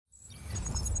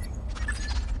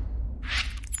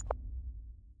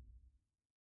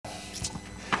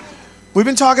We've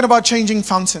been talking about changing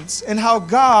fountains and how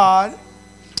God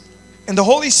and the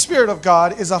Holy Spirit of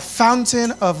God is a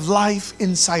fountain of life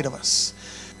inside of us.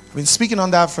 I've been speaking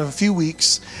on that for a few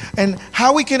weeks, and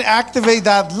how we can activate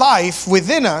that life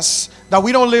within us, that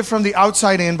we don't live from the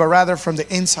outside in, but rather from the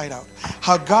inside out.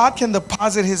 How God can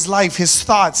deposit His life, His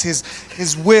thoughts,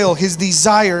 His will, His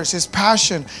desires, His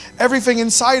passion, everything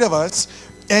inside of us,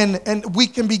 and we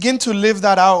can begin to live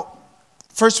that out.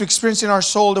 First we experience it in our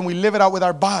soul, then we live it out with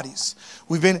our bodies.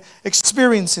 We've been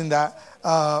experiencing that,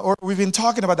 or we've been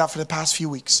talking about that for the past few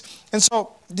weeks. And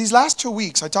so these last 2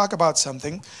 weeks, I talk about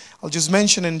something. I'll just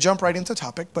mention and jump right into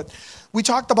topic. But we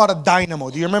talked about a dynamo.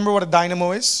 Do you remember what a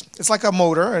dynamo is? It's like a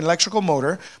motor, an electrical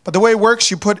motor. But the way it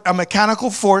works, you put a mechanical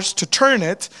force to turn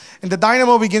it, and the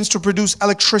dynamo begins to produce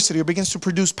electricity, or begins to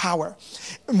produce power.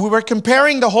 And we were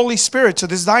comparing the Holy Spirit to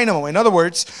this dynamo. In other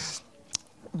words,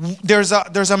 there's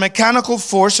a mechanical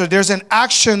force, or there's an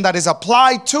action that is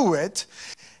applied to it,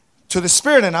 to the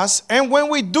Spirit in us. And when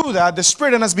we do that, the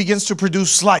Spirit in us begins to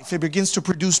produce life. It begins to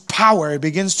produce power. It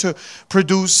begins to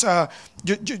produce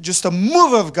just a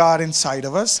move of God inside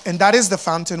of us. And that is the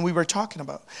fountain we were talking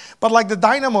about. But like the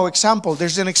dynamo example,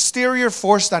 there's an exterior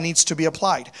force that needs to be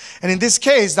applied. And in this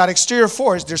case, that exterior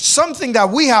force, there's something that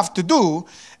we have to do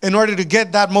in order to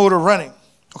get that motor running.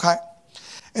 Okay?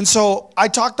 And so I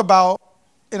talked about,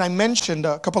 and I mentioned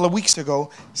a couple of weeks ago,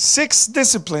 6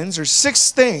 disciplines or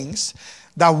 6 things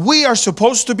that we are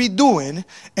supposed to be doing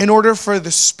in order for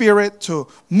the Spirit to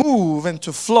move and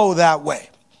to flow that way.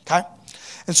 Okay?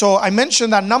 And so I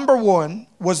mentioned that number 1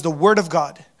 was the Word of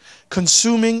God.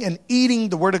 Consuming and eating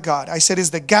the Word of God. I said is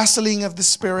the gasoline of the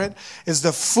Spirit, is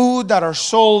the food that our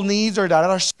soul needs or that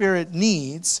our spirit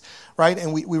needs, right?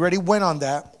 And we already went on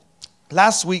that.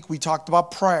 Last week we talked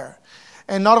about prayer.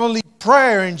 And not only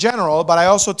prayer in general, but I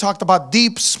also talked about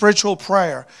deep spiritual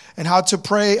prayer and how to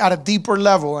pray at a deeper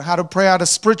level and how to pray at a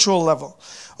spiritual level.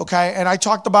 Okay? And I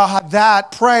talked about how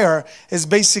that prayer is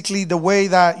basically the way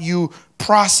that you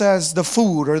process the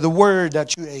food or the word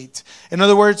that you ate. In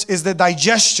other words, is the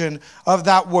digestion of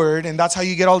that word, and that's how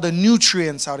you get all the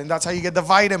nutrients out, and that's how you get the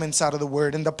vitamins out of the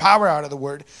word and the power out of the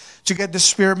word to get the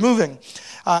Spirit moving.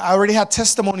 I already had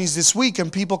testimonies this week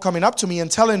and people coming up to me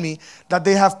and telling me that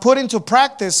they have put into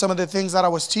practice some of the things that I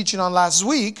was teaching on last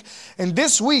week. And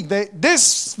this week,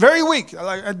 this very week,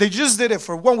 they just did it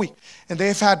for 1 week. And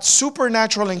they've had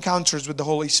supernatural encounters with the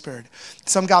Holy Spirit.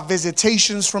 Some got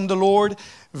visitations from the Lord,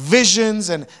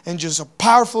 visions, and just a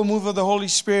powerful move of the Holy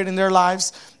Spirit in their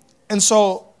lives. And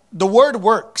so the Word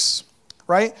works,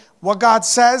 right? What God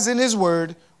says in His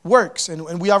Word works.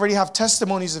 And we already have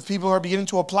testimonies of people who are beginning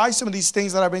to apply some of these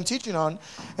things that I've been teaching on,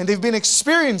 and they've been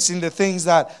experiencing the things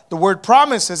that the Word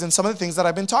promises and some of the things that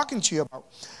I've been talking to you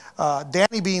about.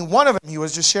 Danny being one of them. He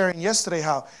was just sharing yesterday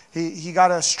how he got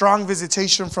a strong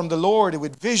visitation from the Lord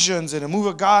with visions and a move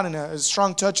of God and a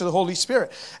strong touch of the Holy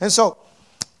Spirit. And so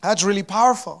that's really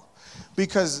powerful,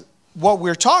 because what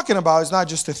we're talking about is not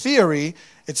just a theory,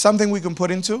 it's something we can put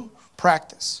into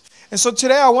practice. And so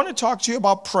today I want to talk to you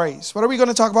about praise. What are we going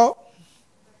to talk about?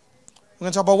 We're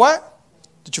going to talk about what?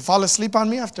 Did you fall asleep on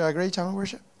me after a great time of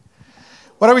worship?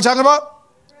 What are we talking about?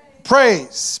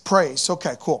 Praise. Praise.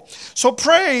 Okay, cool. So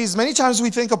praise, many times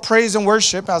we think of praise and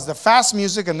worship as the fast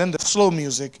music and then the slow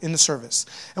music in the service.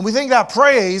 And we think that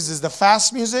praise is the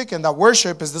fast music and that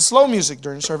worship is the slow music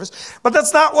during service. But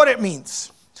that's not what it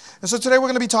means. And so today we're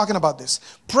going to be talking about this.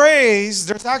 Praise,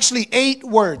 there's actually 8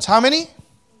 words. How many?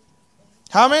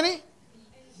 How many?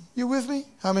 You with me?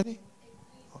 How many?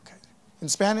 Okay. In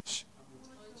Spanish?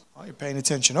 Oh, you're paying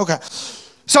attention. Okay.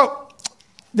 So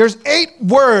there's 8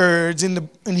 words in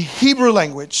Hebrew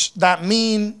language that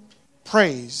mean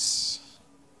praise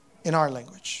in our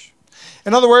language.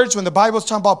 In other words, when the Bible is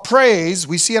talking about praise,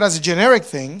 we see it as a generic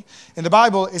thing. In the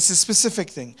Bible, it's a specific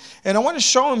thing. And I want to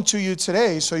show them to you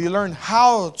today so you learn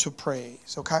how to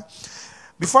praise, okay?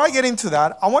 Before I get into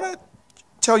that, I want to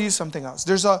tell you something else.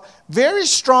 There's a very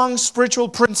strong spiritual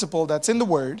principle that's in the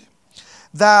Word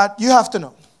that you have to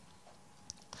know.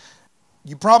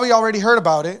 You probably already heard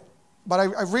about it, but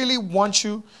I really want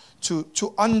you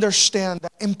to understand the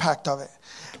impact of it.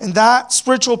 And that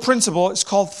spiritual principle is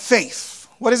called faith.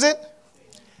 What is it?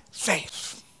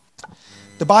 Faith.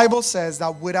 The Bible says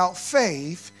that without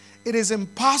faith, it is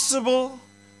impossible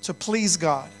to please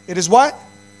God. It is what?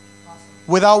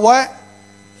 Without what?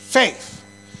 Faith.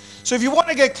 So if you want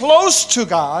to get close to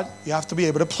God, you have to be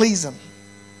able to please Him.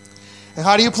 And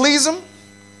how do you please Him?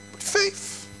 With faith.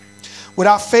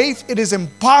 Without faith, it is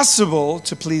impossible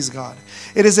to please God.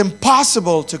 It is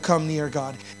impossible to come near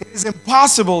God. It is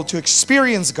impossible to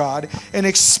experience God and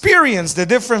experience the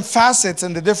different facets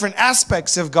and the different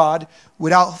aspects of God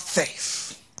without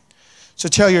faith. So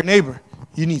tell your neighbor,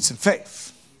 you need some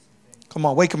faith. Come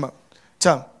on, wake him up.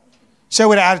 Tell him. Say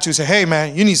with an attitude, say, hey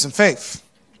man, you need some faith.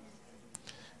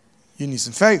 You need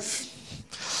some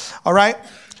faith. All right?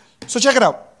 So check it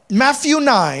out. Matthew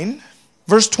 9,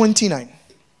 verse 29.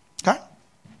 Okay?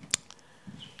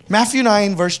 Matthew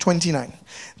 9, verse 29.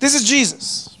 This is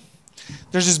Jesus.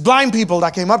 There's these blind people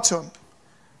that came up to him.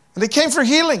 And they came for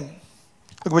healing.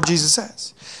 Look what Jesus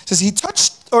says. It says he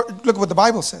touched, or look what the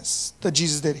Bible says that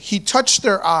Jesus did. He touched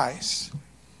their eyes.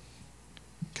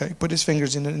 Okay, put his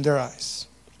fingers in their eyes.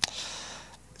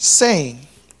 Saying,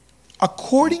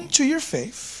 according to your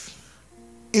faith,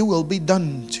 it will be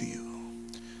done to you.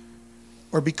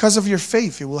 Or because of your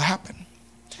faith, it will happen.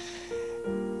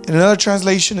 In another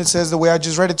translation, it says the way I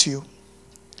just read it to you.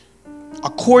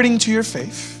 According to your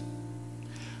faith,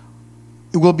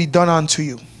 it will be done unto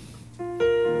you.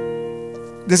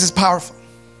 This is powerful.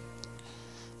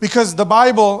 Because the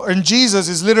Bible and Jesus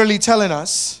is literally telling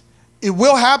us it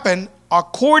will happen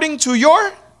according to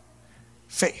your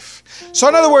faith. So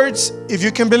in other words, if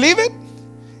you can believe it,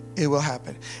 it will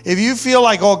happen. If you feel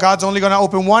like, oh, God's only going to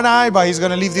open one eye, but he's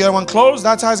going to leave the other one closed,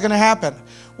 that's how it's going to happen.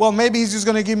 Well, maybe he's just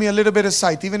going to give me a little bit of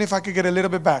sight. Even if I could get a little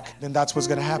bit back, then that's what's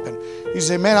going to happen. You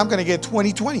say, man, I'm going to get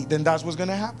 20/20. Then that's what's going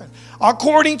to happen.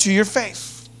 According to your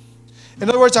faith. In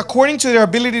other words, according to their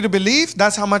ability to believe,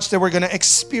 that's how much they were going to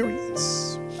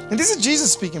experience. And this is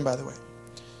Jesus speaking, by the way.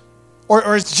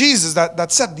 Or it's Jesus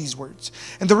that said these words.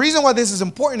 And the reason why this is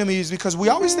important to me is because we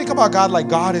always think about God like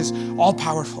God is all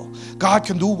powerful. God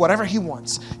can do whatever he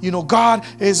wants. You know, God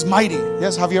is mighty.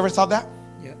 Yes, have you ever thought that?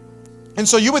 Yeah. And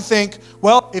so you would think,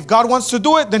 well, if God wants to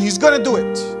do it, then he's going to do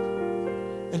it.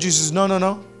 And Jesus says, no, no,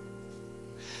 no.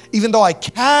 Even though I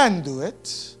can do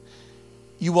it,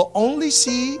 you will only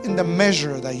see in the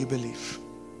measure that you believe.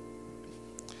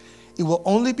 It will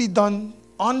only be done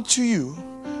unto you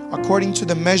according to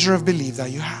the measure of belief that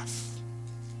you have.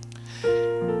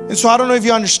 And so I don't know if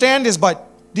you understand this, but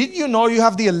did you know you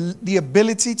have the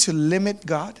ability to limit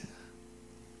God?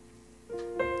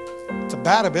 It's a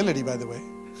bad ability, by the way.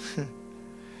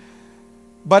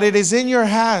 But it is in your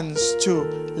hands to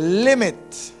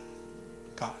limit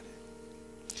God.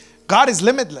 God is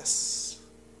limitless,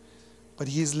 but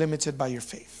he is limited by your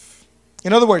faith.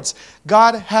 In other words,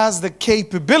 God has the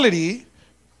capability,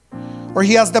 or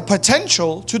he has the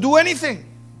potential to do anything.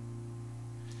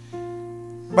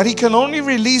 But he can only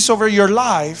release over your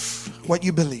life what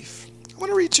you believe. I want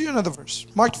to read to you another verse.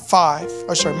 Mark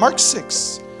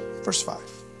 6, verse 5.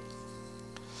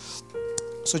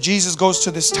 So Jesus goes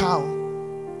to this town.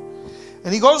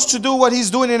 And he goes to do what he's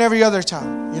doing in every other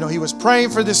town. You know, he was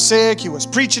praying for the sick. He was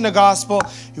preaching the gospel.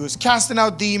 He was casting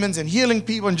out demons and healing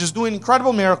people and just doing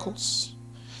incredible miracles.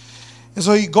 And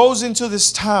so he goes into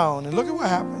this town, and look at what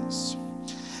happens.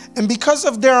 And because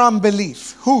of their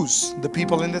unbelief, who's? The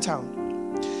people in the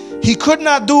town. He could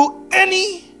not do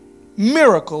any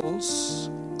miracles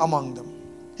among them.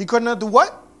 He could not do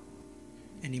what?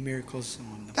 Any miracles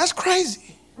among them. That's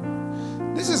crazy.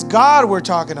 This is God we're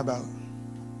talking about.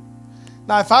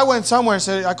 Now, if I went somewhere and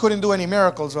said I couldn't do any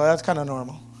miracles, well, that's kind of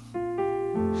normal.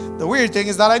 The weird thing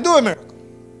is that I do a miracle.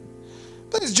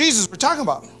 But it's Jesus we're talking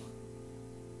about.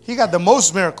 He got the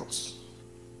most miracles.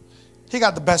 He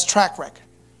got the best track record.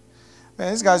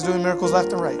 Man, this guy's doing miracles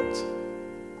left and right.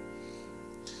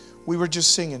 We were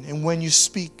just singing, and when you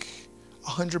speak,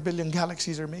 100 billion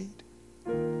galaxies are made.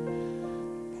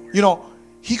 You know,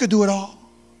 he could do it all.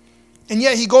 And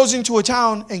yet he goes into a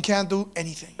town and can't do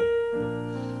anything.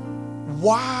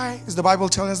 Why is the Bible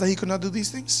telling us that he could not do these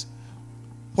things?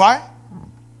 Why?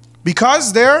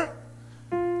 Because they're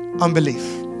unbelief.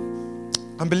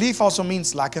 Unbelief also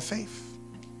means lack of faith.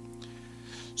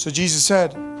 So Jesus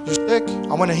said, you're sick,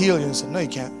 I want to heal you. And he said, no, you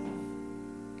can't.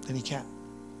 Then he can't.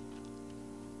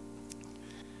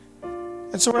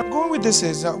 And so where I'm going with this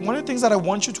is that one of the things that I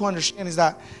want you to understand is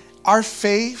that our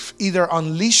faith either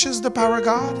unleashes the power of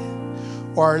God,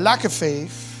 or our lack of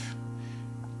faith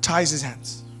ties his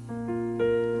hands.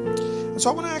 And so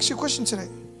I want to ask you a question today.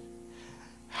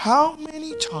 How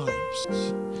many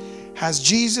times has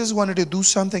Jesus wanted to do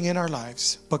something in our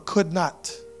lives but could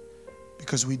not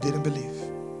because we didn't believe?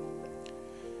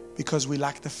 Because we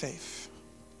lacked the faith.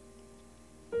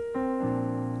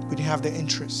 We didn't have the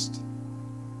interest.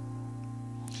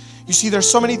 You see, there's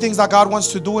so many things that God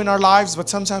wants to do in our lives, but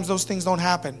sometimes those things don't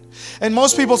happen. And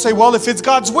most people say, well, if it's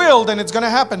God's will, then it's going to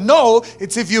happen. No,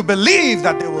 it's if you believe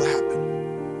that it will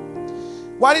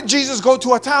happen. Why did Jesus go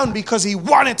to a town? Because he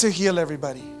wanted to heal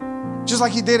everybody. Just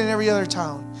like he did in every other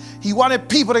town. He wanted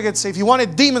people to get saved. He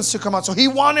wanted demons to come out. So he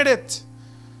wanted it.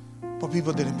 But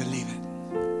people didn't believe it.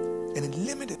 And it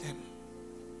limited him.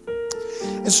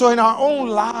 And so in our own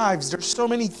lives, there's so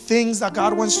many things that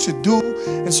God wants to do,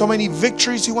 and so many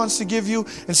victories He wants to give you,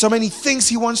 and so many things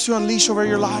He wants to unleash over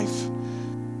your life.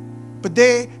 But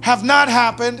they have not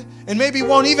happened, and maybe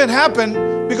won't even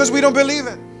happen because we don't believe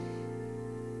it.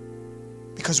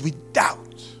 Because we doubt.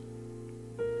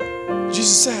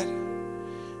 Jesus said,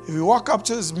 if you walk up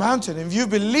to this mountain, if you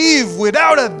believe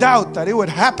without a doubt that it would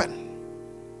happen.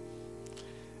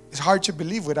 It's hard to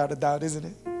believe without a doubt, isn't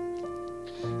it?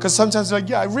 Because sometimes you're like,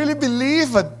 yeah, I really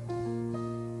believe, but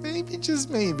maybe, just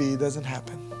maybe, it doesn't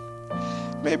happen.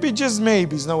 Maybe, just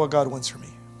maybe, it's not what God wants for me.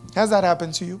 Has that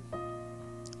happened to you?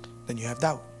 Then you have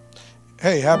doubt.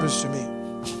 Hey, it happens to me.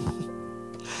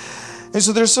 And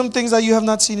so there's some things that you have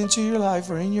not seen into your life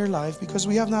or in your life because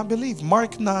we have not believed.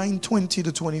 Mark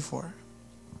 9:20-24. I'll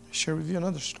share with you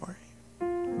another story.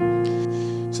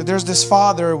 So there's this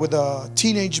father with a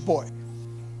teenage boy.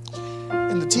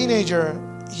 And the teenager,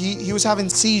 he was having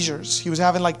seizures. He was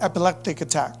having like epileptic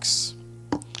attacks.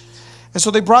 And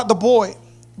so they brought the boy.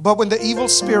 But when the evil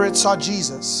spirit saw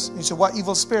Jesus, he said, what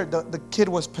evil spirit? The kid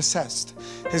was possessed.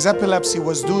 His epilepsy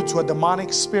was due to a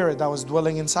demonic spirit that was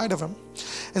dwelling inside of him.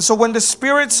 And so when the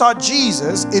spirit saw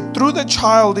Jesus, it threw the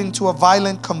child into a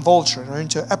violent convulsion or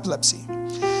into epilepsy.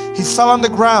 He fell on the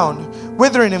ground,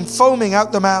 withering and foaming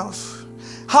out the mouth.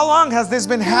 How long has this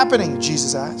been happening?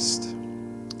 Jesus asked.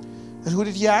 And who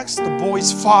did he ask? The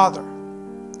boy's father.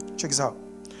 Check this out.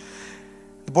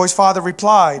 The boy's father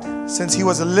replied, since he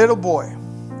was a little boy,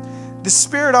 the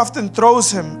spirit often throws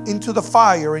him into the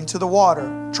fire, into the water,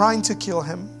 trying to kill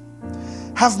him.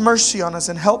 Have mercy on us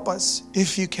and help us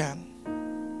if you can.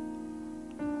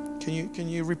 Can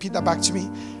you repeat that back to me?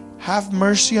 Have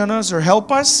mercy on us or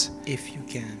help us? If you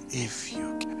can. If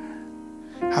you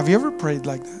can. Have you ever prayed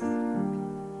like that?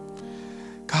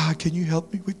 God, can you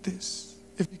help me with this?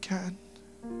 If you can.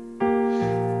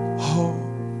 Oh,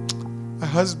 my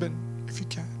husband, if you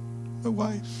can. My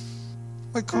wife,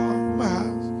 my car, my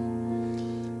house.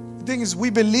 The thing is, we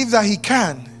believe that He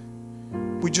can.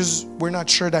 We're not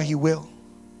sure that He will.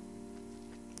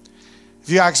 If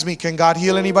you ask me, can God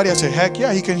heal anybody? I say, heck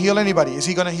yeah, He can heal anybody. Is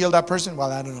He going to heal that person?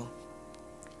 Well, I don't know.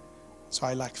 So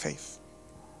I lack faith.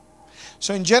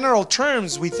 So in general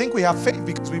terms, we think we have faith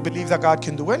because we believe that God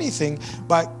can do anything.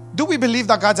 But do we believe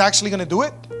that God's actually going to do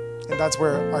it? And that's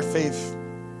where our faith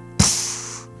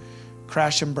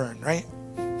crash and burn, right?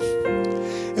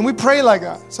 And we pray like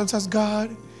that. Sometimes,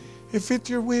 God, if it's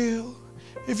your will,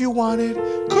 if you want it,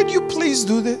 could you please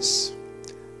do this?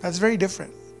 That's very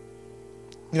different.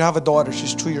 You know, I have a daughter.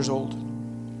 She's 2 years old.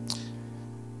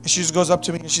 And she just goes up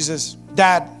to me and she says,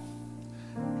 Dad,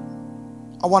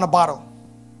 I want a bottle.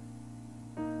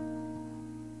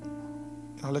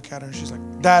 And I look at her and she's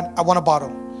like, Dad, I want a bottle.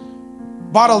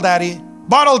 Bottle, Daddy.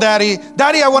 Bottle, Daddy.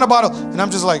 Daddy, I want a bottle. And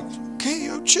I'm just like, okay,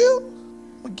 yo, chill.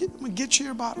 I'm gonna get you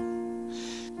your bottle.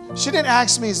 She didn't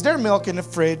ask me, is there milk in the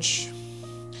fridge?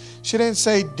 She didn't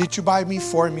say, did you buy me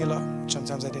formula?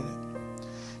 Sometimes I didn't.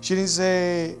 She didn't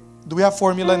say, do we have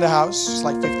formula in the house? It's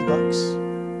like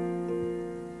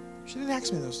 $50. She didn't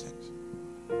ask me those things.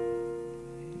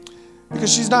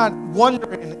 Because she's not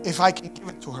wondering if I can give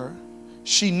it to her.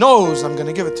 She knows I'm going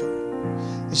to give it to her.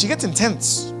 And she gets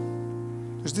intense.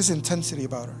 There's this intensity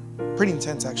about her. Pretty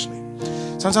intense, actually.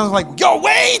 Sometimes I'm like, yo,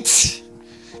 wait!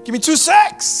 Give me 2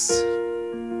 secs.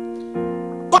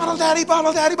 Bottle daddy,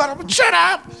 bottle daddy, bottle. Shut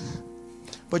up!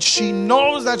 But she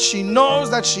knows that she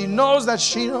knows that she knows that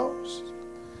she knows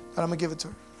that I'm going to give it to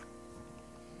her.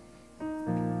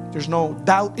 There's no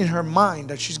doubt in her mind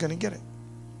that she's going to get it.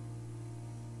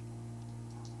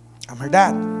 I'm her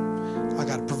dad. I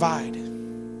got to provide.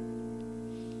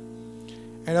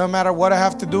 And no matter what I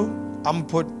have to do, I'm going to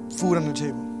put food on the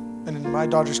table. And in my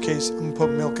daughter's case, I'm going to put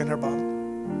milk in her bottle.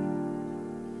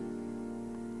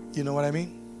 You know what I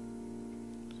mean?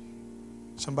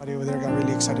 Somebody over there got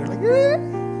really excited. Like,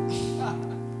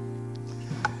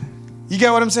 you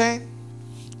get what I'm saying?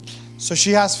 So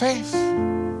she has faith.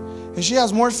 And she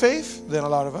has more faith than a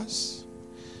lot of us.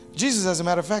 Jesus, as a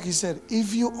matter of fact, He said,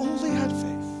 if you only had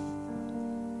faith.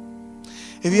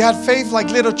 If you had faith like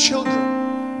little children.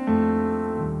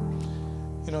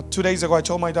 You know, 2 days ago, I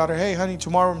told my daughter, hey, honey,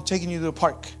 tomorrow I'm taking you to the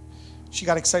park. She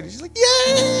got excited. She's like,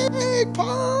 yay,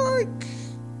 park.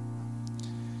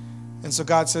 And so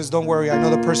God says, don't worry, I know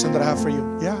the person that I have for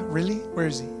you. Yeah, really? Where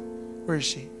is he? Where is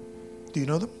she? Do you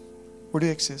know them? Where do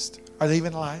they exist? Are they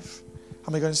even alive?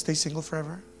 Am I going to stay single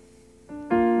forever?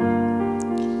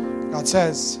 God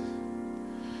says,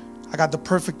 I got the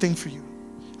perfect thing for you.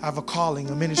 I have a calling,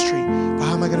 a ministry. But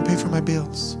how am I going to pay for my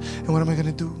bills? And what am I going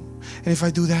to do? And if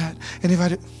I do that, and if I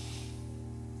do...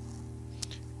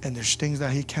 And there's things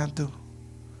that He can't do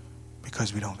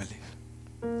because we don't believe.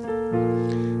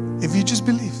 if you just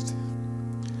believed,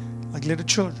 like little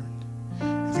children,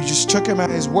 if you just took him at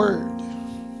his word.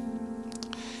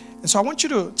 And so I want you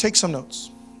to take some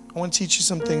notes. I want to teach you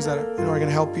some things that are going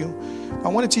to help you. I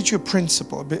want to teach you a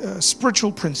principle, a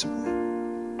spiritual principle.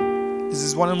 This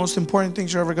is one of the most important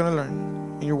things you're ever going to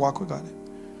learn in your walk with God.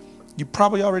 You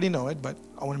probably already know it, but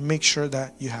I want to make sure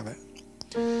that you have it.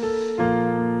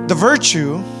 The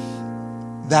virtue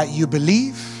that you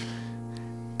believe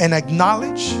and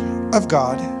acknowledge of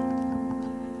God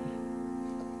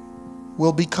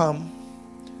will become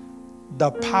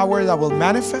the power that will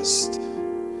manifest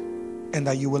and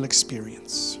that you will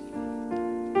experience.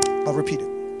 I'll repeat it.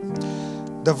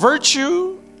 The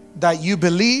virtue that you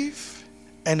believe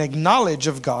and acknowledge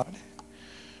of God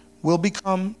will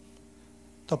become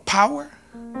the power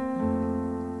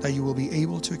that you will be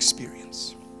able to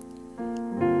experience.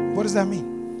 What does that mean?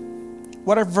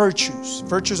 What are virtues?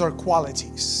 Virtues are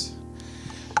qualities.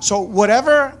 So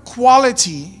whatever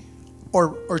quality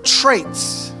or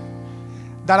traits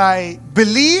that I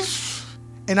believe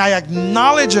and I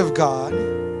acknowledge of God,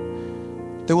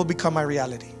 they will become my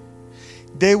reality.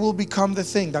 They will become the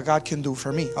thing that God can do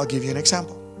for me. I'll give you an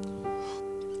example.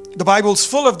 The Bible's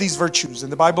full of these virtues,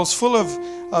 and the Bible's full of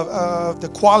the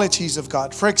qualities of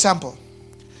God. For example,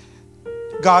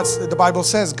 the Bible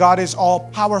says God is all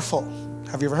powerful.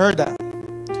 Have you ever heard that?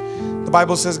 The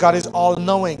Bible says God is all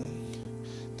knowing.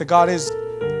 That God is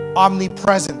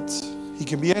omnipresent. He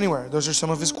can be anywhere. Those are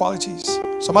some of his qualities.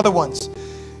 Some other ones.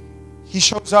 He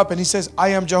shows up and he says, I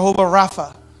am Jehovah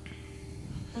Rapha.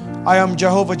 I am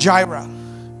Jehovah Jireh.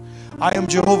 I am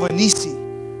Jehovah Nisi.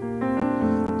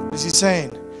 What is he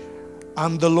saying?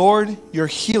 I'm the Lord, your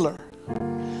healer.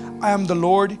 I am the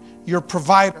Lord, your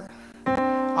provider.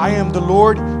 I am the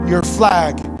Lord, your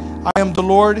flag. I am the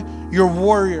Lord, your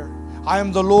warrior. I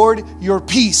am the Lord, your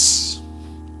peace.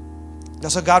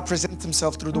 That's how God presents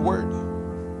himself through the word.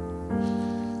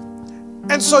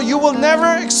 And so you will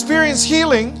never experience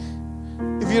healing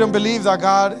if you don't believe that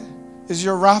God is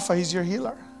your Rapha, he's your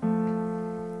healer.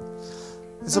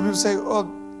 And some people say, oh,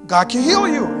 God can heal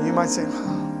you. And you might say,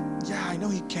 oh, yeah, I know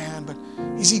he can, but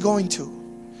is he going to?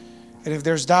 And if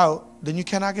there's doubt, then you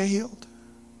cannot get healed.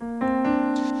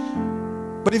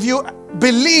 But if you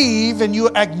believe and you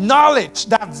acknowledge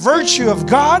that virtue of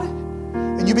God,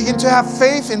 and you begin to have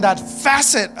faith in that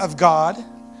facet of God,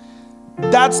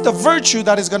 that's the virtue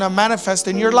that is going to manifest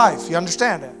in your life. You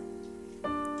understand it?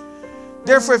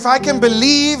 Therefore, if I can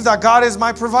believe that God is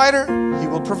my provider, he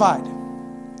will provide.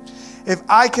 If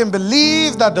I can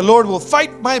believe that the Lord will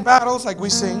fight my battles like we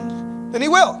sing, then he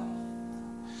will.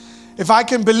 If I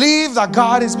can believe that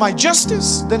God is my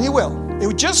justice, then he will.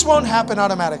 It just won't happen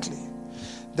automatically.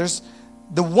 There's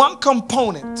the one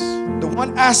component, the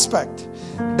one aspect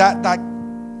that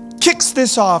kicks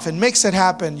this off and makes it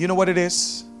happen. You know what it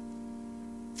is?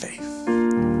 Faith.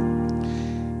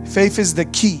 Faith is the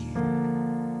key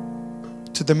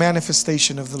to the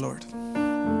manifestation of the Lord.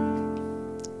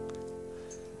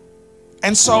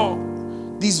 And so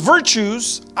these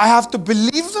virtues, I have to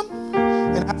believe them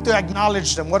and I have to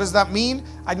acknowledge them. What does that mean?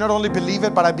 I not only believe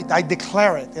it, but I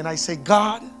declare it. And I say,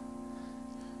 God,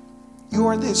 you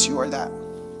are this, you are that.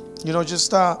 You know,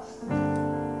 just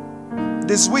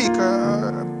this week,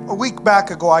 a week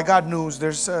back ago, I got news.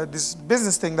 There's this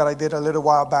business thing that I did a little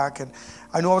while back, and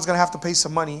I knew I was going to have to pay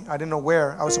some money. I didn't know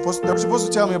where. They were supposed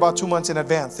to tell me about 2 months in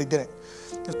advance. They didn't.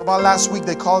 And so about last week,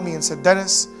 they called me and said,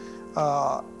 Dennis,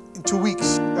 in 2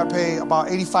 weeks, you got to pay about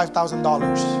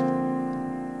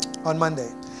 $85,000 on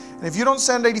Monday. And if you don't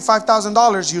send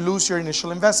 $85,000, you lose your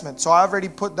initial investment. So I already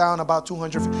put down about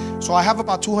 $200,000. So I have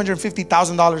about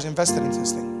 $250,000 invested in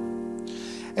this thing.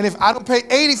 And if I don't pay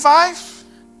 $85,000,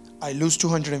 I lose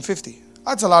 $250,000.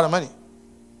 That's a lot of money.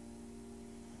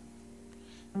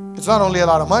 It's not only a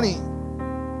lot of money,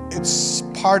 it's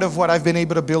part of what I've been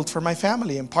able to build for my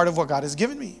family and part of what God has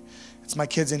given me. It's my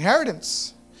kids'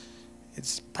 inheritance.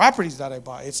 It's properties that I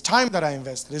buy. It's time that I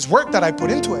invested. It's work that I put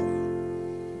into it.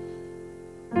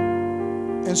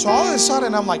 And so all of a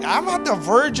sudden, I'm like, I'm at the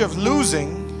verge of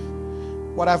losing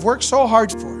what I've worked so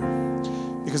hard for.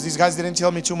 Because these guys didn't tell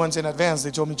me 2 months in advance.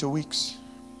 They told me 2 weeks.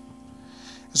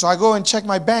 And so I go and check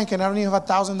my bank, and I don't even have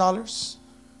 $1,000.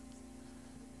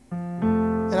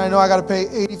 And I know I got to pay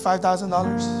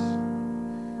 $85,000.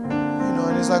 You know,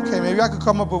 and it's like, okay, maybe I could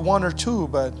come up with 1 or 2,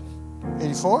 but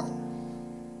 84?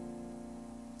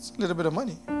 It's a little bit of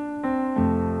money.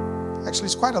 Actually,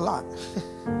 it's quite a lot.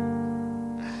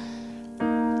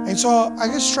 And so I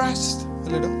get stressed a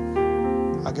little.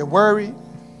 I get worried.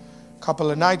 Couple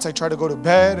of nights I try to go to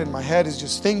bed and my head is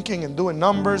just thinking and doing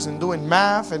numbers and doing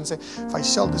math and say, if I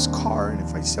sell this car and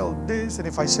if I sell this and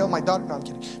if I sell my daughter. No, I'm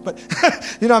kidding. But,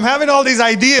 I'm having all these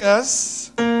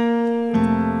ideas. And,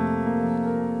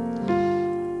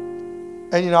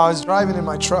 I was driving in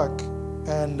my truck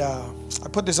and I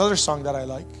put this other song that I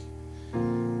like.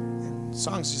 And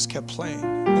songs just kept playing.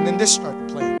 And then this started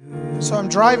playing. So I'm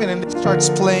driving and it starts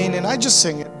playing and I just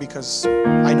sing it because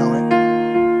I know it.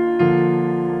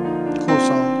 Cool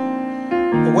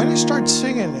song. But when I start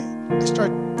singing it, I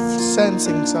start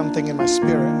sensing something in my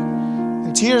spirit.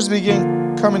 And tears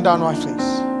begin coming down my face.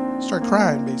 I start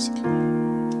crying, basically.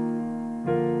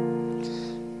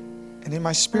 And in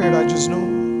my spirit, I just know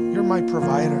you're my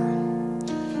provider.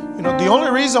 The only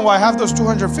reason why I have those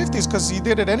 250 is because he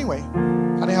did it anyway.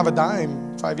 I didn't have a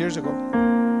dime 5 years ago.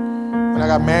 When I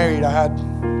got married, I had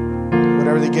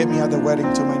whatever they gave me at the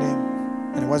wedding to my name.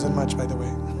 And it wasn't much, by the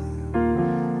way.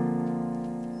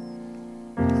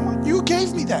 You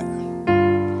gave me that.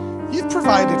 You've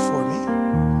provided for me.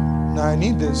 Now I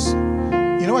need this.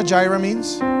 You know what Jireh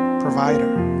means? Provider.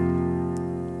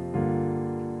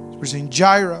 We're saying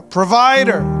Jireh,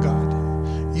 provider, God.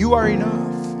 You are enough.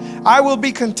 I will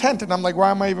be content. And I'm like,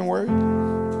 why am I even worried?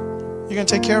 You're going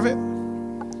to take care of it?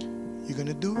 You're going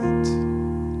to do it.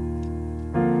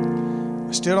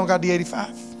 I still don't got the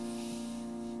 85.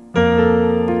 I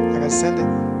got to send it.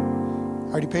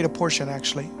 I already paid a portion,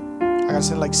 actually. I got to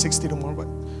send like 60 tomorrow, but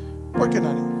working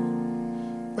on it.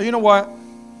 But you know what?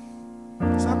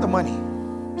 It's not the money.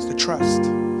 It's the trust.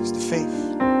 It's the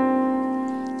faith.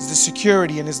 It's the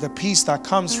security and it's the peace that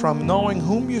comes from knowing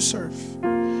whom you serve.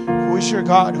 Who is your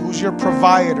God? Who's your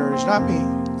provider? It's not me.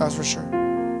 That's for sure.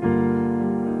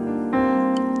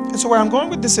 And so where I'm going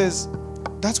with this is,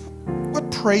 that's what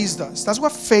praise does. That's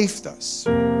what faith does.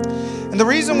 And the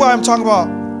reason why I'm talking about,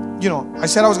 I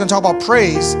said I was going to talk about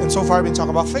praise, and so far I've been talking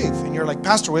about faith. And you're like,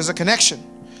 Pastor, where's the connection?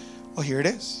 Well, here it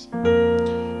is.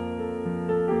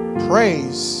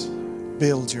 Praise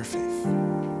builds your faith.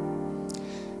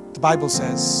 The Bible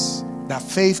says that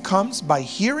faith comes by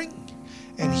hearing,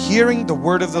 and hearing the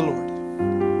word of the Lord.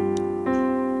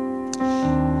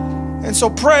 And so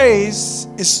praise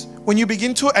is when you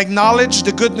begin to acknowledge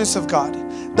the goodness of God,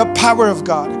 the power of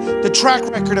God, the track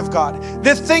record of God,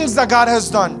 the things that God has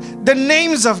done, the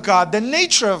names of God, the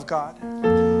nature of God.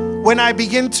 When I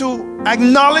begin to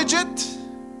acknowledge it,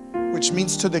 which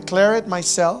means to declare it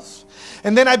myself,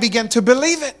 and then I begin to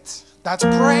believe it. That's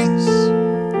praise.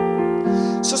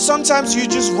 So sometimes you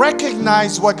just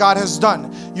recognize what God has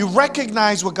done. You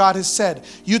recognize what God has said.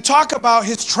 You talk about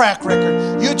His track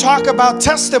record. You talk about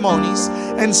testimonies,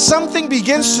 and something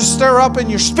begins to stir up in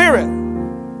your spirit.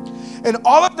 And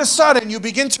all of a sudden, you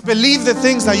begin to believe the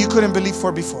things that you couldn't believe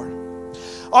for before.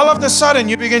 All of a sudden,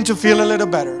 you begin to feel a little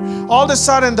better. All of a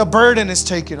sudden, the burden is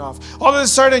taken off. All of a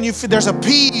sudden, there's a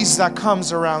peace that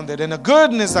comes around it and a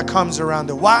goodness that comes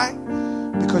around it. Why?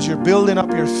 Because you're building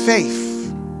up your faith.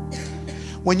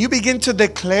 When you begin to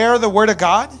declare the word of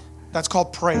God, that's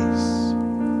called praise.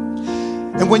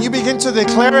 And when you begin to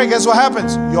declare it, guess what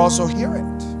happens? You also hear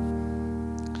it.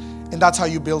 And that's how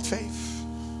you build faith.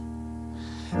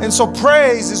 And so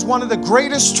praise is one of the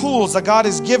greatest tools that God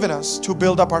has given us to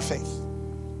build up our faith.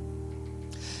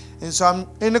 And so I'm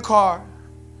in the car.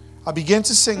 I begin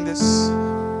to sing this.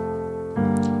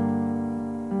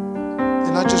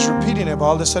 And not just repeating it, but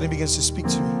all of a sudden it begins to speak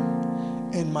to me.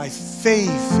 And my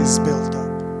faith is built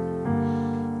up.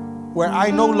 Where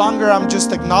I no longer am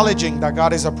just acknowledging that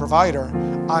God is a provider.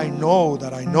 I know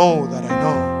that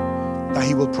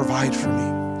He will provide for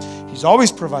me. He's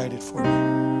always provided for me.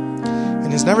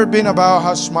 And it's never been about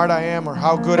how smart I am or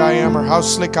how good I am or how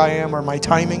slick I am or my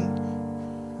timing.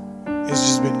 It's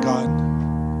just been God.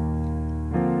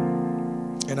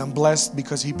 And I'm blessed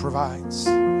because He provides.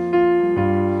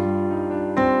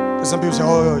 Because some people say,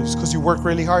 oh, it's because you work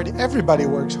really hard. Everybody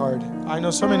works hard. I know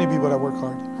so many people that work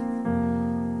hard.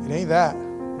 It ain't that.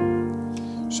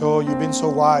 So you've been so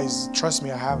wise. Trust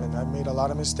me, I haven't. I've made a lot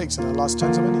of mistakes and I lost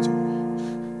tons of money too.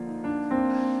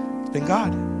 It's been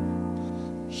God.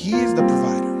 He is the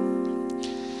provider.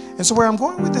 And so where I'm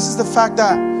going with this is the fact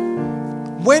that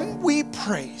when we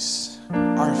praise,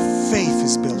 our faith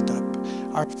is built up.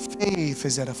 Our faith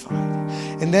is edified.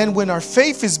 And then when our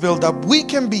faith is built up, we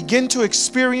can begin to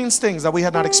experience things that we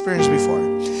had not experienced before.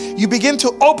 You begin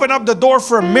to open up the door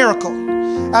for a miracle.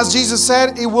 As Jesus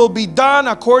said, it will be done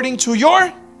according to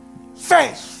your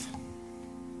faith.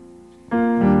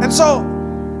 And so,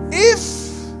 if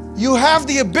you have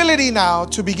the ability now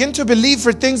to begin to believe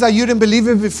for things that you didn't believe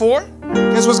in before,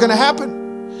 guess what's going to happen?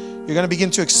 You're going to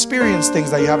begin to experience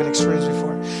things that you haven't experienced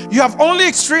before. You have only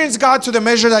experienced God to the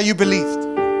measure that you believed.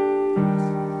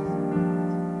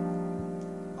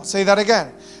 I'll say that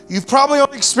again. You've probably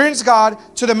only experienced God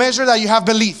to the measure that you have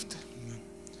believed.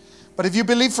 But if you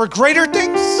believe for greater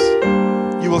things,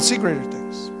 you will see greater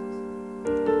things.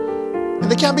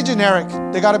 And they can't be generic.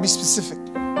 They got to be specific.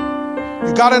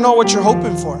 You got to know what you're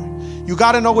hoping for. You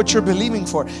got to know what you're believing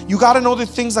for. You got to know the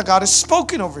things that God has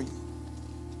spoken over you.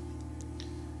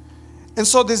 And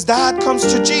so this dad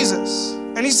comes to Jesus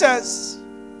and he says,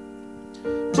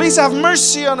 please have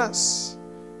mercy on us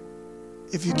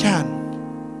if you can.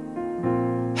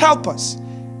 Help us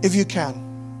if you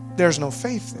can. There's no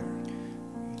faith there.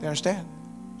 You understand?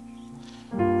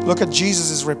 Look at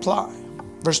Jesus' reply.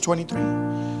 Verse 23.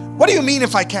 What do you mean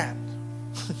if I can?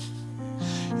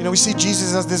 You know, we see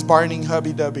Jesus as this barney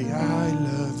hubby-dubby. I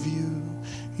love you.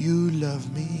 You love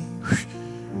me.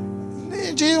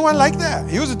 Jesus wasn't like that.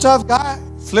 He was a tough guy.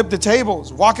 Flipped the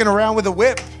tables. Walking around with a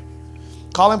whip.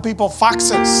 Calling people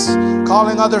foxes.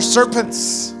 Calling others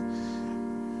serpents.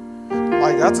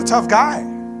 Like, that's a tough guy.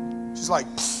 She's like,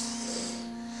 pfft.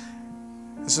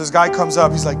 And so this guy comes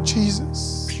up. He's like,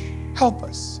 Jesus, help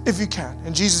us if you can.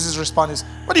 And Jesus' response is,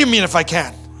 what do you mean if I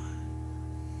can?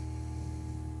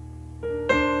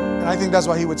 And I think that's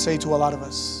what he would say to a lot of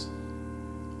us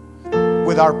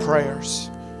with our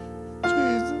prayers.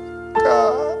 Jesus,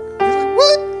 God. He's like,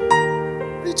 what?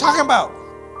 What are you talking about?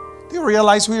 Do you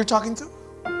realize who you're talking to?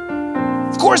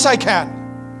 Of course I can.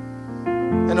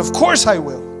 And of course I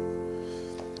will.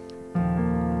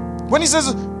 When he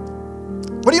says,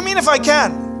 what do you mean if I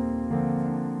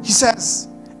can? He says,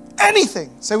 anything.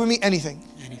 Say with me, anything.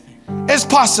 Anything is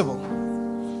possible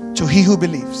to he who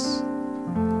believes.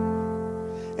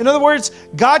 In other words,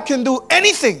 God can do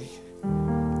anything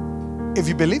if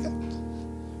you believe it.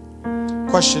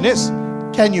 Question is,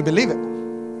 can you believe it?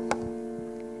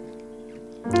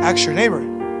 Ask your neighbor,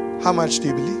 how much do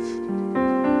you believe?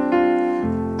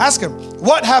 Ask him,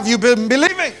 what have you been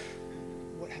believing?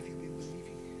 What have you been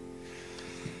believing?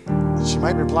 She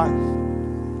might reply,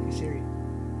 Siri.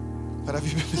 what have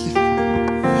you been believing?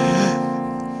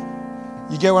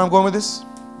 You get where I'm going with this?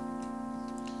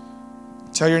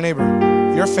 Tell your neighbor,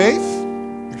 your faith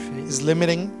is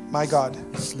limiting my God.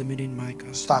 It's limiting my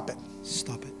God. Stop it.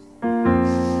 Stop it.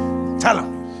 Tell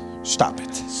him, stop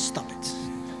it. Stop it.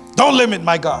 Don't limit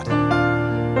my God.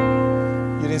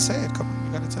 You didn't say it. Come on,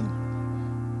 you got to tell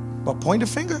him. But point a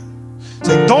finger.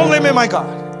 Say, don't limit my God.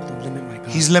 Don't limit my God.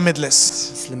 He's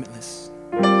limitless. He's limitless.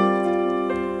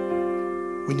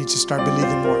 We need to start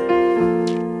believing more.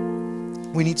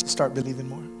 We need to start believing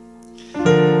more.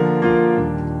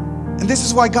 And this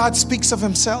is why God speaks of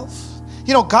himself.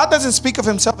 You know, God doesn't speak of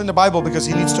himself in the Bible because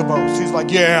he needs to boast. He's like,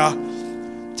 yeah,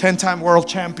 10-time world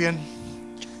champion.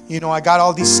 You know, I got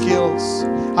all these skills.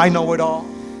 I know it all.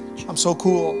 I'm so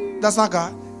cool. That's not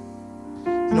God.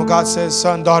 You know, God says,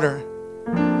 son, daughter,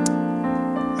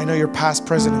 I know your past,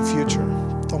 present, and future.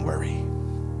 Don't worry.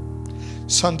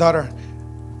 Son, daughter,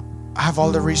 I have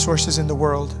all the resources in the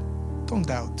world. Don't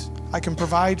doubt. I can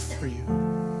provide for you.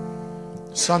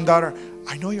 Son, daughter,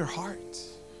 I know your heart.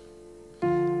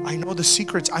 I know the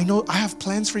secrets. I have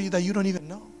plans for you that you don't even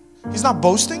know. He's not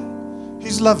boasting.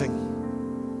 He's loving.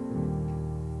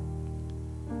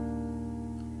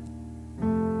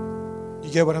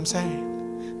 You get what I'm saying?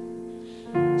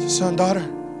 Son, daughter,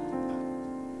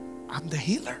 I'm the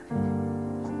healer.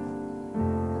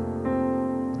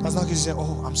 That's not because he's saying,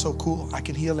 oh, I'm so cool. I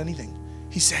can heal anything.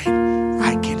 He's saying,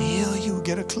 I can heal you.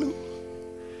 Get a clue.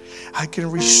 I can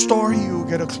restore you.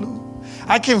 Get a clue.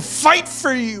 I can fight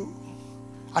for you.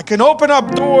 I can open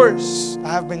up doors that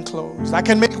have been closed. I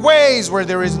can make ways where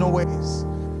there is no ways.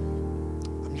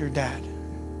 I'm your dad.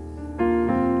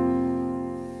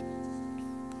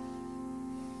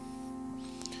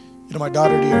 You know, my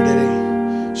daughter the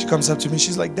other day, she comes up to me.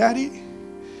 She's like, Daddy,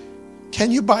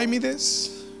 can you buy me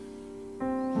this?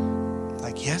 I'm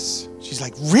like, yes. She's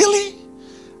like, really?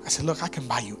 I said, look, I can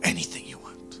buy you anything you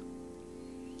want.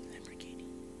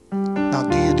 Now,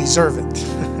 do you deserve it?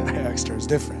 I asked her, it's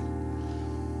different.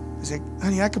 I said,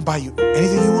 honey, I can buy you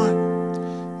anything you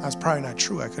want. That's probably not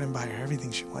true. I couldn't buy her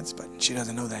everything she wants, but she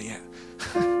doesn't know that yet.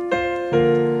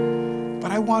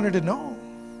 But I want her to know.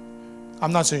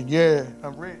 I'm not saying, yeah,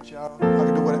 I'm rich, y'all. I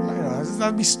can do whatever. You know,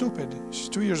 that'd be stupid. She's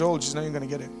 2 years old. She's not even going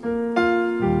to get it.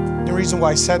 The reason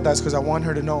why I said that is because I want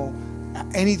her to know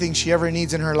anything she ever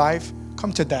needs in her life,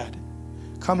 come to Dad.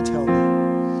 Come tell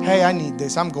me. Hey, I need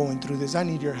this. I'm going through this. I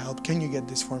need your help. Can you get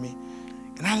this for me?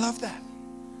 And I love that.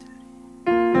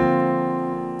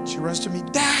 She runs to me,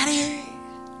 Daddy.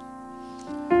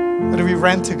 What if we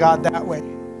ran to God that way?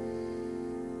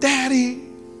 Daddy.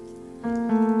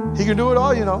 He can do it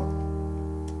all, you know.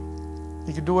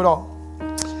 He can do it all.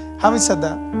 Having said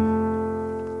that,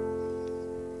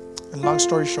 And long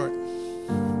story short,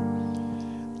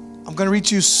 I'm going to read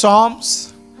you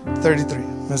Psalms 33.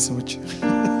 Messing with you.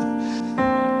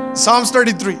 Psalms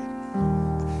 33.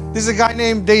 This is a guy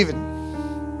named David,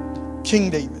 King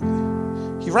David.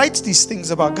 He writes these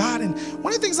things about God. And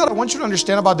one of the things that I want you to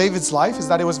understand about David's life is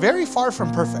that it was very far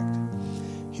from perfect.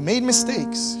 He made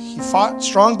mistakes. He fought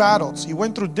strong battles. He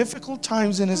went through difficult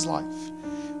times in his life.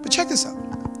 But check this out.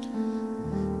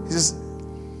 He says,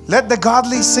 let the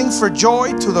godly sing for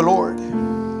joy to the Lord.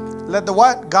 Let the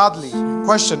what? Godly.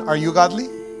 Question, are you godly?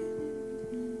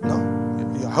 No?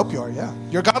 I hope you are, yeah.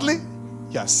 You're godly?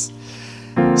 Yes.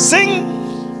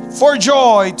 Sing for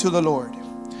joy to the Lord,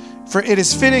 for it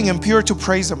is fitting and pure to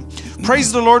praise Him.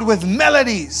 Praise the Lord with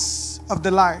melodies of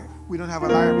the lyre. We don't have a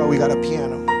lyre, but we got a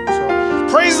piano. So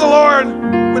praise the Lord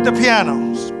with the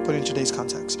piano. Put it in today's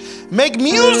context. Make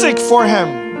music for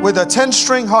Him with a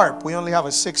 10-string harp. We only have a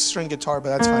 6-string guitar, but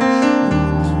that's fine.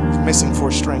 It's missing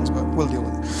 4 strings, but we'll deal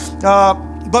with it.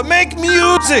 But make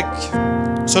music.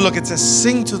 So look, it says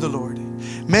sing to the Lord.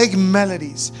 Make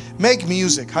melodies. Make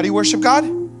music. How do you worship God?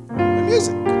 With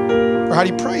music. Or how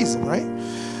do you praise Him, right?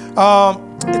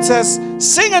 It says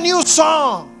sing a new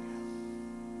song.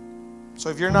 So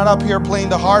if you're not up here playing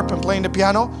the harp and playing the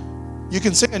piano, you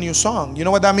can sing a new song. You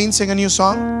know what that means, sing a new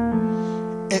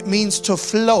song? It means to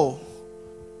flow.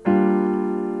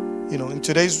 You know, in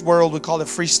today's world, we call it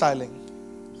freestyling.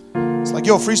 It's like,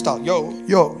 yo, freestyle.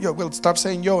 Yo. We'll stop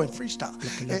saying yo and freestyle.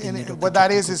 And what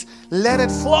that is let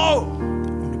it flow.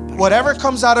 Whatever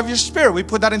comes out of your spirit. We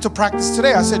put that into practice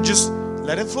today. I said, just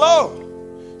let it flow.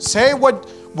 Say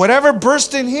whatever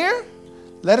burst in here,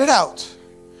 let it out.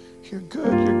 You're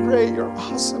good, you're great, you're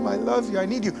awesome, I love you, I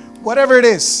need you. Whatever it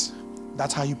is,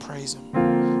 that's how you praise Him.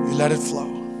 You let it flow.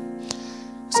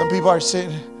 Some people are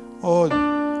saying, oh,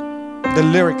 the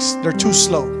lyrics, they're too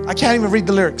slow. I can't even read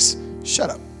the lyrics. Shut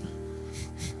up.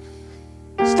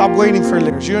 Stop waiting for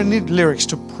lyrics. You don't need lyrics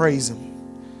to praise Him.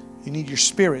 You need your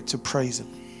spirit to praise Him.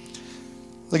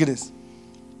 Look at this.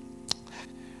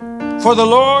 For the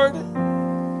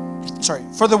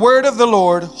word of the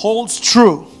Lord holds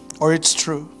true, or it's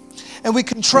true. And we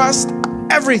can trust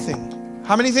everything.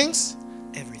 How many things?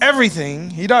 Everything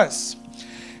He does.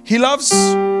 He loves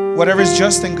whatever is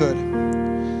just and good.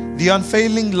 The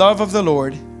unfailing love of the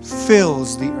Lord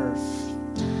fills the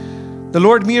earth. The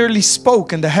Lord merely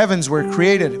spoke and the heavens were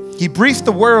created. He breathed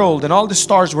the world and all the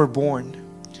stars were born.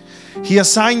 He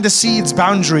assigned the seas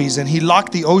boundaries and He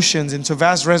locked the oceans into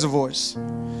vast reservoirs.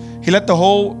 He let the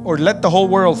whole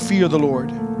world fear the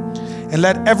Lord and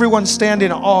let everyone stand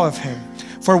in awe of Him.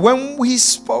 For when He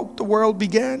spoke, the world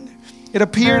began. It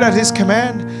appeared at His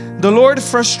command. The Lord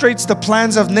frustrates the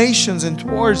plans of nations and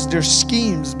thwarts their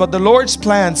schemes. But the Lord's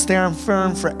plans stand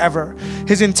firm forever.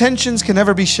 His intentions can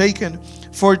never be shaken.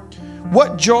 For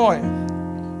what joy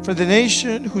for the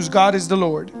nation whose God is the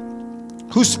Lord,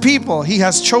 whose people He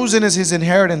has chosen as His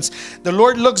inheritance. The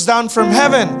Lord looks down from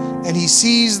heaven and He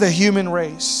sees the human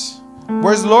race.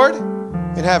 Where's the Lord?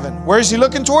 In heaven. Where is He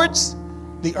looking towards?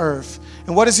 The earth.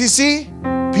 And what does He see?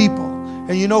 People.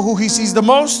 And you know who He sees the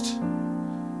most?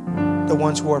 The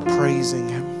ones who are praising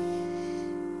Him.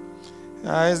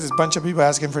 There's this bunch of people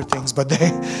asking for things, but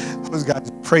those guys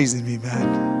are praising me,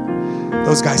 man.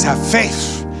 Those guys have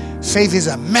faith. Faith is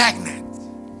a magnet.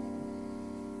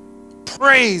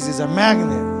 Praise is a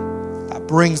magnet that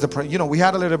brings the praise. You know, we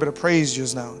had a little bit of praise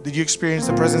just now. Did you experience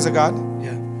the presence of God?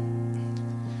 Yeah.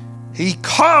 He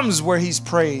comes where He's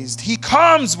praised. He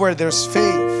comes where there's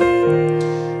faith.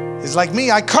 It's like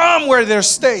me. I come where there's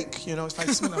steak. You know, it's like,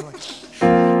 I'm like,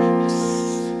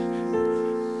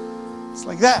 it's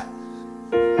like that.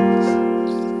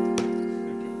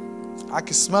 I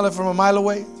can smell it from a mile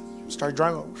away. Start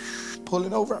driving, pull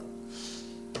it over.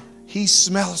 He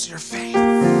smells your faith.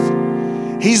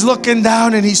 He's looking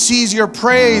down and He sees your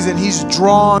praise and He's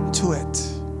drawn to it.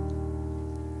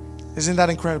 Isn't that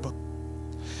incredible?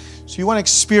 So you want to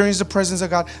experience the presence of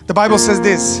God? The Bible says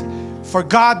this, for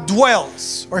God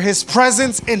dwells, or His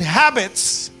presence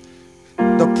inhabits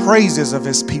the praises of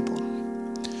His people.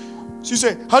 So you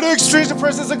say, how do you experience the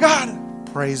presence of God?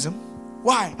 Praise Him.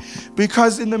 Why?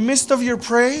 Because in the midst of your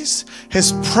praise,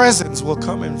 His presence will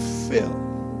come and fill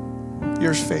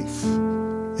your faith.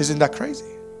 Isn't that crazy?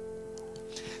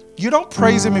 You don't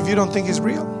praise Him if you don't think He's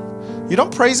real. You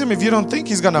don't praise Him if you don't think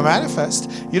He's going to manifest.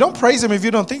 You don't praise Him if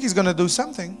you don't think He's going to do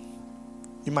something.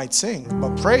 You might sing,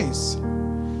 but praise.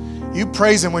 You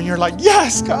praise Him when you're like,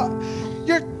 yes, God.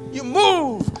 You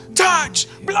move, touch,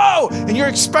 blow, and you're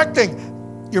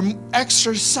expecting. You're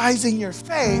exercising your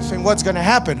faith, and what's going to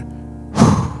happen?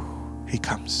 He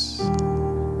comes.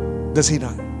 Does He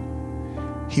not?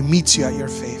 He meets you at your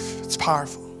faith. It's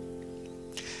powerful.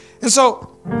 And so,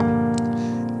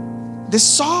 this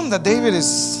psalm that David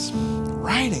is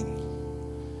writing,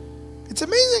 it's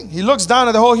amazing. He looks down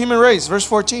at the whole human race. Verse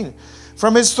 14.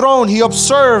 From his throne, he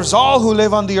observes all who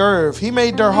live on the earth. He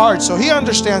made their hearts, so he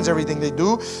understands everything they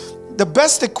do. The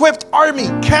best equipped army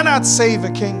cannot save a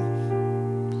king,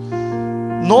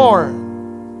 nor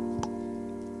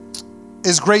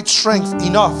is great strength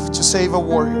enough to save a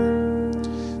warrior.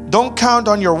 Don't count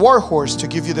on your war horse to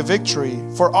give you the victory,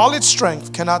 for all its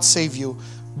strength cannot save you,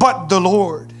 but the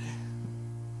Lord.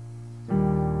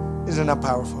 Isn't that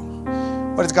powerful?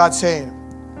 What is God saying?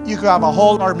 You could have a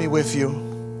whole army with you.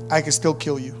 I can still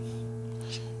kill you.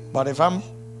 But if I'm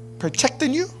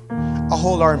protecting you, a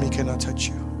whole army cannot touch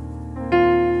you.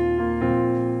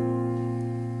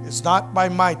 It's not by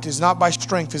might, it's not by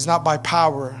strength, it's not by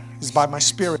power, it's by my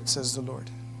spirit, says the Lord.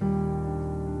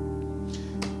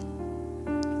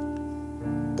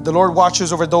 But the Lord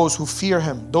watches over those who fear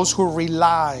him, those who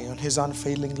rely on his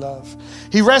unfailing love.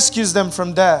 He rescues them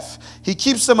from death. He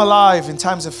keeps them alive in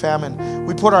times of famine.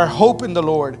 We put our hope in the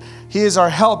Lord. He is our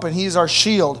help and he is our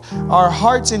shield. Our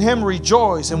hearts in him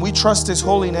rejoice and we trust his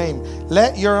holy name.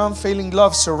 Let your unfailing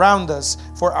love surround us,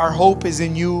 for our hope is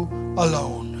in you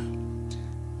alone.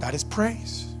 That is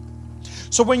praise.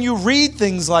 So when you read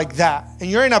things like that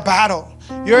and you're in a battle,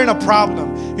 you're in a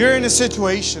problem, you're in a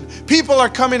situation, people are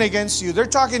coming against you, they're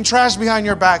talking trash behind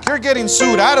your back, you're getting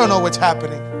sued, I don't know what's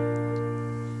happening.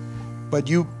 But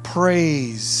you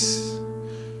praise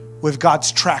with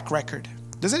God's track record.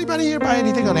 Does anybody here buy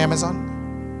anything on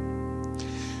Amazon?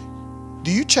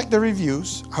 Do you check the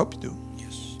reviews? I hope you do.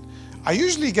 Yes. I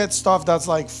usually get stuff that's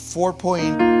like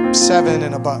 4.7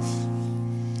 and above.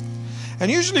 And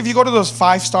usually if you go to those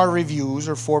 5-star reviews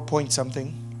or 4 point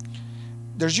something,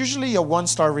 there's usually a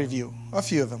 1-star review, a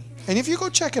few of them. And if you go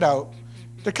check it out,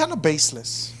 they're kind of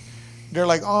baseless. They're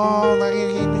like, oh,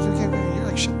 you're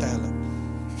like, shut the hell up.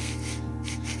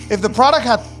 If the product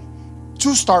had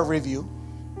 2-star review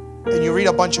and you read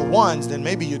a bunch of 1s, then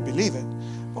maybe you'd believe it.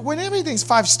 But when everything's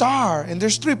 5-star and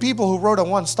there's 3 people who wrote a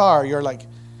 1-star, you're like,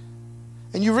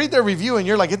 and you read their review and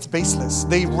you're like, it's baseless.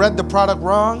 They read the product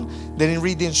wrong. They didn't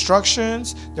read the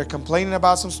instructions. They're complaining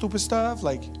about some stupid stuff.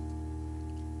 Like,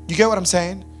 you get what I'm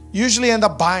saying? You usually end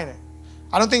up buying it.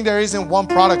 I don't think there isn't one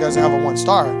product that doesn't have a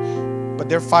 1-star, but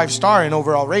they're 5-star in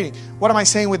overall rating. What am I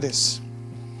saying with this?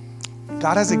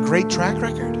 God has a great track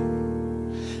record.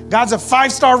 God's a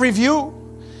 5-star review.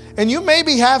 And you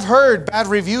maybe have heard bad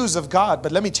reviews of God,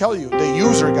 but let me tell you, the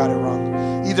user got it wrong.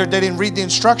 Either they didn't read the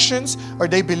instructions or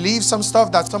they believe some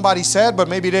stuff that somebody said, but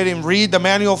maybe they didn't read the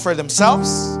manual for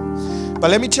themselves. But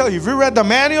let me tell you, if you read the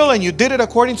manual and you did it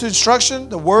according to instruction,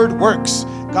 the word works.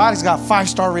 God has got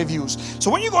 5-star reviews.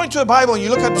 So when you go into the Bible and you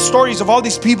look at the stories of all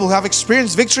these people who have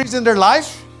experienced victories in their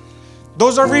life,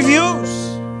 those are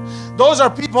reviews. Those are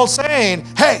people saying,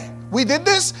 hey, we did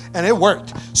this and it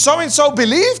worked. So-and-so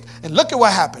believed and look at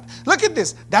what happened. Look at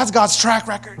this. That's God's track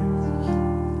record.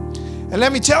 And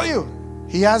let me tell you,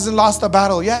 he hasn't lost a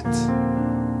battle yet.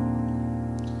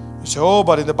 You say, oh,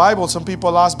 but in the Bible, some people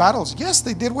lost battles. Yes,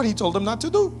 they did what he told them not to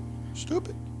do.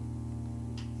 Stupid.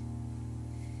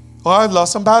 Oh, I've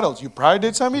lost some battles. You probably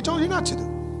did something he told you not to do.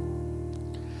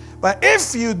 But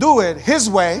if you do it his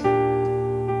way,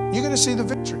 you're going to see the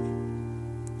victory.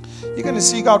 You're going to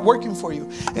see God working for you.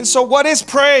 And so what is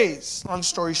praise? Long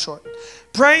story short.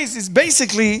 Praise is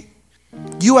basically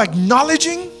you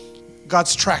acknowledging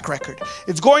God's track record.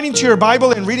 It's going into your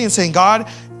Bible and reading and saying, God,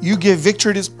 you give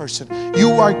victory to this person.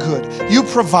 You are good. You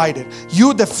provided.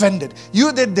 You defended.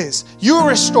 You did this. You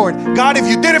restored. God, if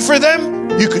you did it for them,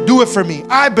 you could do it for me.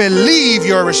 I believe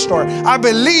you're a restorer. I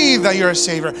believe that you're a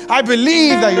savior. I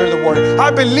believe that you're the warrior.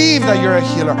 I believe that you're a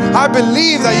healer. I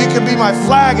believe that you can be my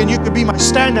flag and you can be my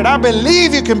standard. I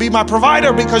believe you can be my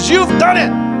provider because you've done it.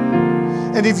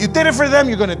 And if you did it for them,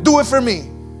 you're going to do it for me.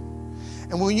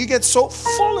 And when you get so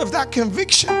full of that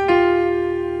conviction,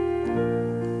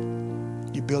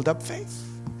 you build up faith.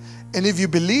 And if you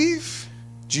believe,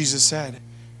 Jesus said,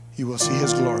 you will see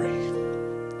his glory.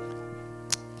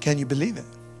 Can you believe it?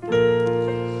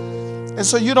 And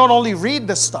so you don't only read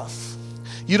this stuff.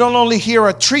 You don't only hear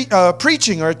a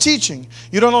preaching or a teaching.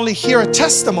 You don't only hear a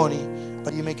testimony,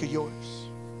 but you make it yours.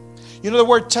 You know the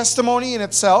word testimony in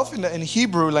itself, in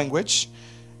Hebrew language,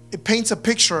 it paints a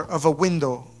picture of a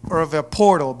window or of a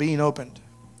portal being opened.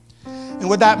 And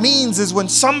what that means is when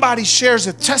somebody shares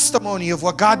a testimony of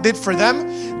what God did for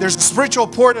them, there's a spiritual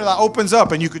portal that opens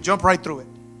up and you could jump right through it.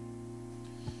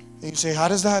 And you say, how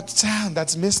does that sound?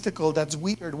 That's mystical. That's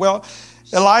weird. Well,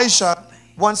 Elisha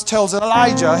once tells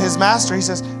Elijah, his master, he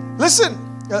says, listen,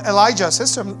 Elijah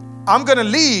says to him, I'm going to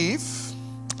leave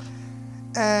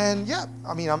And yeah,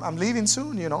 I mean, I'm leaving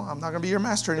soon, you know. I'm not going to be your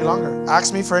master any longer.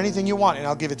 Ask me for anything you want and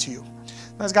I'll give it to you.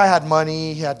 This guy had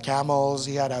money, he had camels,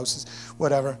 he had houses,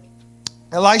 whatever.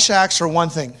 Elisha asks for one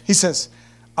thing. He says,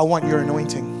 I want your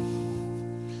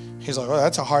anointing. He's like, oh,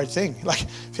 that's a hard thing. Like,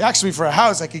 if you ask me for a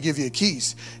house, I could give you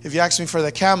keys. If you ask me for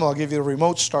the camel, I'll give you a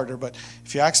remote starter. But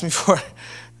if you ask me for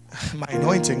my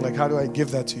anointing, like, how do I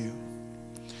give that to you?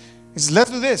 He says,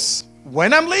 let's do this.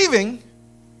 When I'm leaving,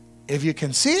 if you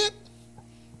can see it,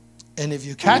 and if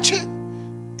you catch it,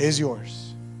 it's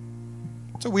yours.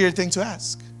 It's a weird thing to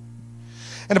ask.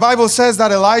 And the Bible says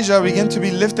that Elijah began to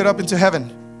be lifted up into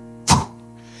heaven.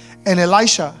 And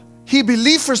Elisha, he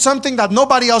believed for something that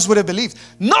nobody else would have believed.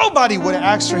 Nobody would have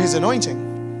asked for his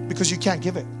anointing because you can't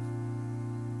give it.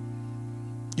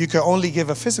 You can only give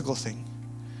a physical thing.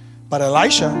 But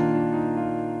Elisha,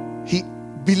 he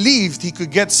believed he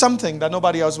could get something that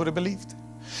nobody else would have believed.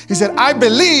 He said, I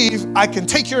believe I can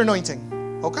take your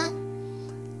anointing. Okay?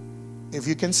 If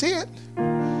you can see it.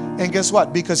 And guess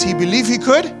what? Because he believed he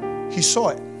could, he saw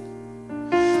it.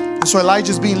 And so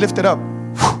Elijah's being lifted up.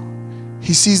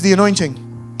 He sees the anointing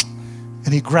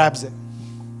and he grabs it.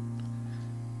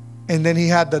 And then he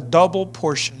had the double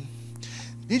portion.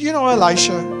 Did you know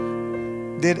Elisha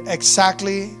did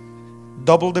exactly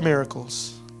double the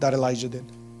miracles that Elijah did?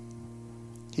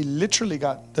 He literally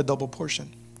got the double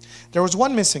portion. There was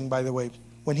one missing, by the way,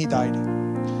 when he died.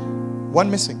 One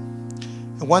missing.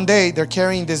 And one day they're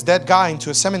carrying this dead guy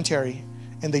into a cemetery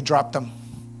and they dropped him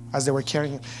as they were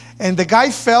carrying him. And the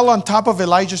guy fell on top of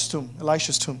Elisha's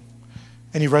tomb,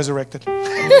 and he resurrected.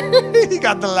 He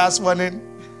got the last one in.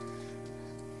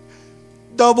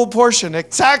 Double portion,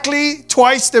 exactly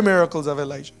twice the miracles of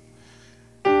Elijah.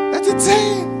 That's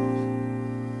insane.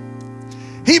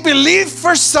 He believed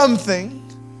for something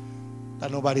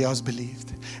that nobody else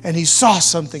believed. And he saw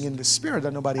something in the spirit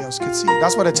that nobody else could see.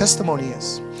 That's what a testimony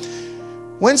is.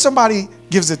 When somebody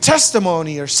gives a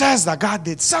testimony or says that God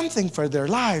did something for their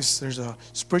lives, there's a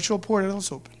spiritual portal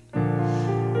that's open.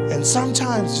 And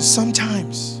sometimes, just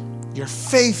sometimes, your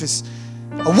faith is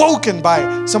awoken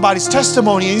by somebody's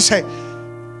testimony and you say,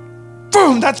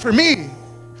 boom, that's for me.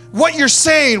 What you're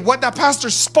saying, what that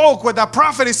pastor spoke, what that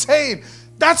prophet is saying,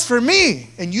 that's for me.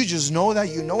 And you just know that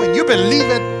you know, and you believe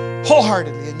it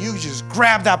wholeheartedly, and you just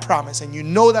grab that promise and you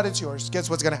know that it's yours. Guess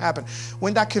what's going to happen?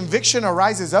 When that conviction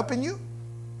arises up in you,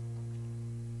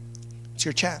 it's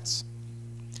your chance.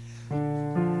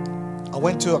 I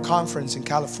went to a conference in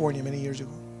California many years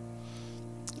ago.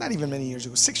 Not even many years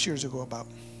ago, 6 years ago about.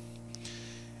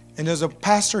 And there's a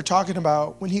pastor talking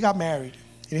about when he got married.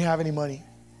 He didn't have any money.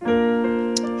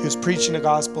 He was preaching the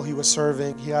gospel. He was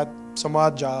serving. He had some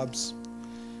odd jobs.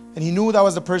 And he knew that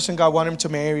was the person God wanted him to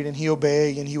marry, and he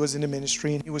obeyed, and he was in the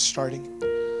ministry, and he was starting.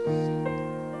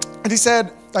 And he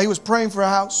said that he was praying for a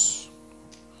house.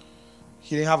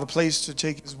 He didn't have a place to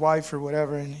take his wife or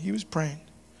whatever, and he was praying.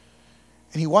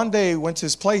 And he one day went to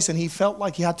his place, and he felt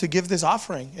like he had to give this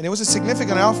offering. And it was a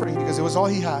significant offering because it was all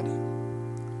he had.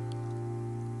 And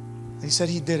he said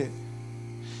he did it.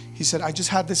 He said, I just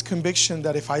had this conviction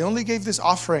that if I only gave this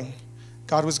offering,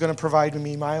 God was going to provide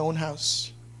me my own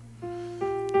house.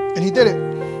 And he did it.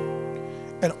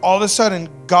 And all of a sudden,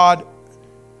 God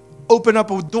opened up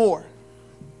a door.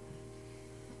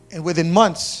 And within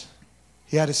months,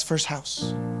 he had his first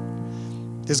house.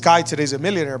 This guy today is a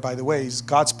millionaire, by the way.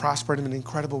 God's prospered him in an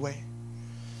incredible way.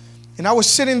 And I was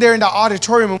sitting there in the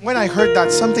auditorium, and when I heard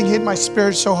that, something hit my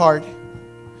spirit so hard.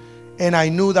 And I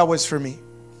knew that was for me.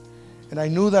 And I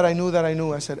knew.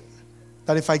 I said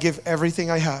that if I give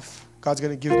everything I have, God's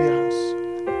going to give me a house.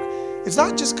 It's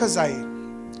not just because I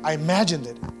imagined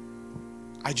it.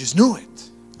 I just knew it.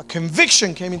 A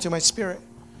conviction came into my spirit.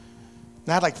 And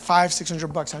I had like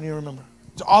 $500-600. I don't even remember.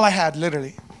 It's all I had,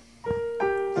 literally.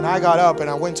 And I got up and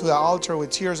I went to the altar with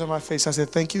tears on my face. I said,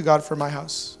 thank you, God, for my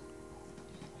house.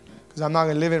 Because I'm not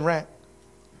going to live in rent.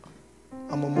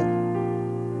 I'm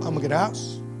going to get a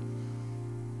house.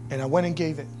 And I went and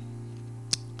gave it.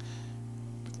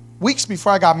 Weeks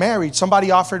before I got married, somebody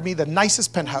offered me the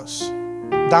nicest penthouse,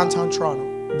 downtown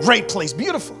Toronto. Great place,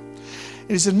 beautiful. And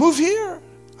he said, move here.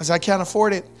 I said, I can't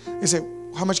afford it. He said,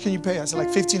 how much can you pay? I said, like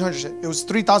 $1,500. It was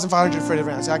 $3,500 for the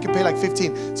rent. I said, I can pay like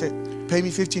 $15. He said, pay me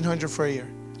 $1,500 for a year.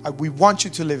 We want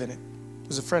you to live in it. It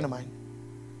was a friend of mine.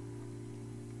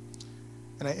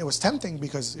 And it was tempting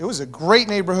because it was a great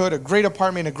neighborhood, a great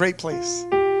apartment, a great place.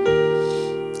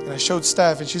 And I showed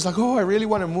Steph, and she's like, oh, I really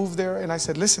want to move there. And I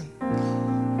said, listen,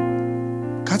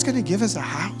 God's going to give us a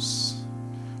house.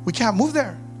 We can't move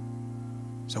there.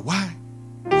 I said, why?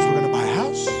 Because we're going to buy a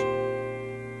house.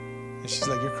 And she's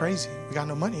like, you're crazy. We got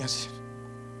no money. I said,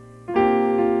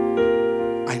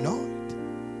 I know it.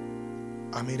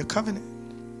 I made a covenant.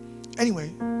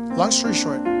 Anyway, long story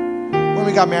short, when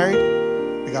we got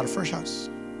married, we got our first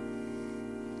house.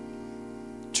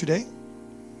 Today,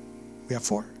 we have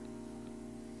 4.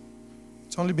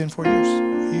 It's only been 4 years.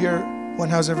 A year, 1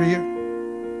 house every year.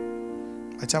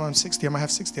 By the time I'm 60, I might have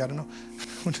 60, I don't know.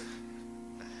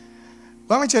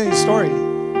 But let me tell you a story.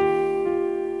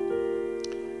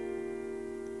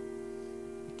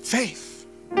 Faith.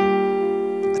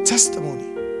 A testimony.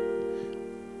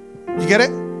 You get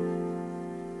it?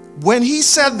 When he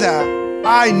said that,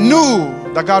 I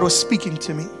knew that God was speaking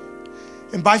to me.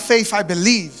 And by faith, I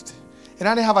believed. And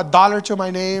I didn't have $1 to my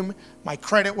name. My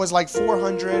credit was like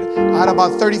 $400. I had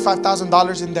about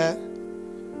 $35,000 in debt.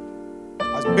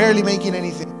 I was barely making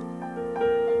anything.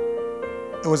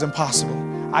 It was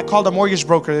impossible. I called a mortgage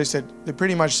broker. They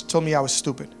pretty much told me I was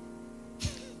stupid.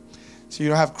 So you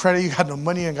don't have credit, you got no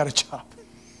money, and got a job.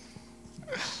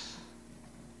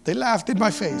 They laughed in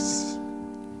my face.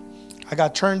 I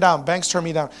got turned down. Banks turned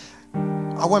me down.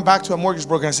 I went back to a mortgage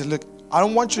broker and I said, look, I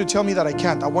don't want you to tell me that I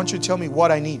can't. I want you to tell me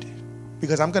what I need,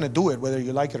 because I'm going to do it whether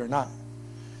you like it or not.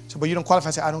 So, but you don't qualify.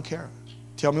 I said, I don't care.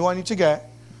 Tell me what I need to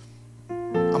get.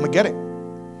 I'm going to get it.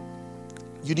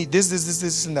 You need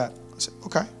this, and that. I said,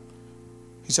 okay.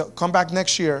 He said, come back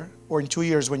next year or in 2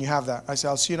 years when you have that. I said,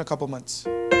 I'll see you in a couple months.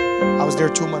 I was there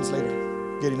 2 months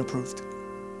later, getting approved.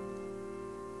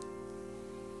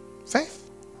 Faith.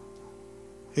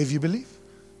 If you believe.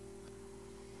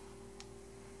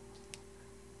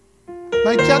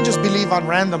 Now you can't just believe on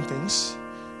random things.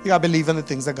 You got to believe in the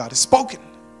things that God has spoken.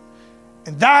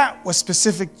 And that was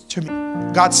specific to me.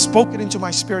 God spoke it into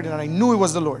my spirit and I knew it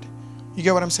was the Lord. You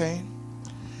get what I'm saying?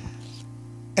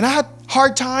 And I had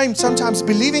hard time sometimes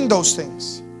believing those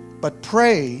things. But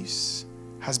praise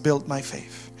has built my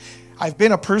faith. I've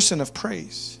been a person of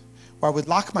praise, where I would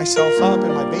lock myself up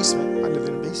in my basement. I live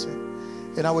in a basement.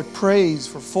 And I would praise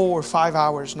for 4 or 5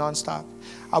 hours nonstop.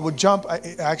 I would jump.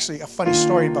 Actually, a funny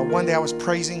story, but one day I was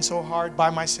praising so hard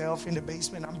by myself in the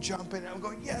basement. I'm jumping and I'm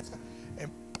going, yes.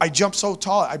 And I jumped so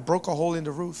tall, I broke a hole in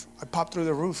the roof. I popped through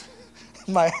the roof.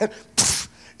 My head,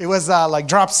 it was like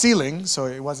drop ceiling, so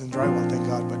it wasn't drywall, thank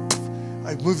God. But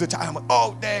I moved the time. I'm like,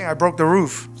 oh, dang, I broke the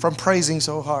roof from praising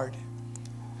so hard.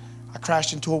 I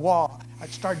crashed into a wall. I'd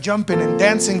start jumping and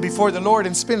dancing before the Lord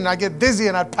and spinning. I'd get dizzy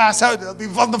and I'd pass out. I'd be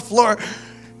on the floor.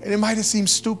 And it might have seemed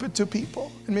stupid to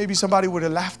people. And maybe somebody would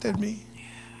have laughed at me.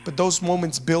 But those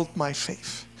moments built my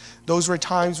faith. Those were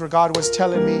times where God was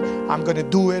telling me, I'm going to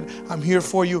do it. I'm here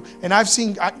for you. And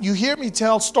you hear me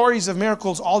tell stories of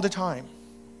miracles all the time.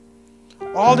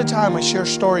 All the time I share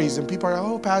stories and people are like,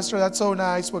 oh, Pastor, that's so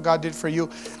nice what God did for you.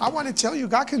 I want to tell you,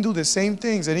 God can do the same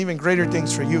things and even greater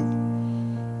things for you.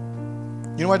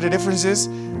 You know what the difference is?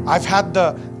 I've had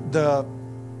the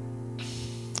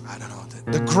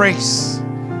grace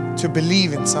to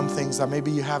believe in some things that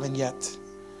maybe you haven't yet.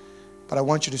 But I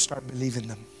want you to start believing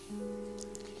them.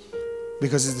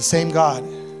 Because it's the same God.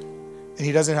 And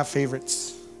He doesn't have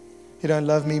favorites. He doesn't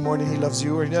love me more than He loves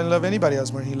you, or He doesn't love anybody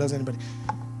else more than He loves anybody.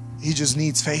 He just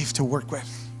needs faith to work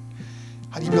with.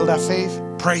 How do you build that faith?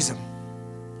 Praise Him.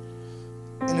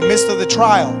 In the midst of the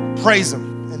trial, praise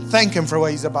Him. And thank Him for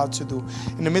what He's about to do.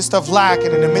 In the midst of lack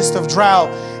and in the midst of drought,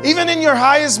 even in your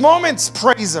highest moments,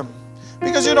 praise Him.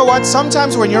 Because you know what?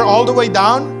 Sometimes when you're all the way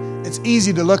down, it's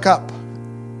easy to look up.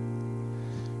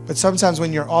 But sometimes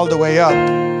when you're all the way up,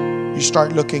 you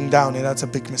start looking down, and that's a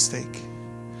big mistake.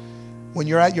 When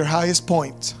you're at your highest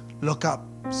point, look up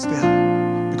still,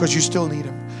 because you still need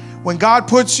Him. When God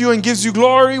puts you and gives you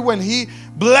glory, when He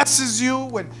blesses you,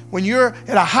 when you're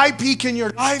at a high peak in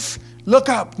your life, look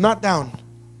up, not down.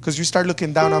 Because you start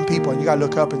looking down on people, and you got to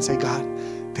look up and say, God,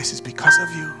 this is because of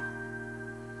you.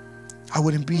 I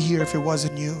wouldn't be here if it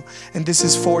wasn't you. And this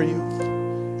is for you.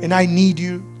 And I need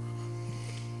you.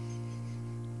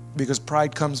 Because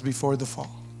pride comes before the fall.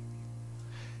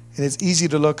 And it's easy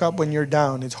to look up when you're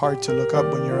down. It's hard to look up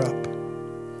when you're up.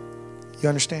 You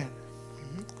understand?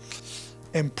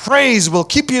 And praise will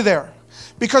keep you there.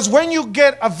 Because when you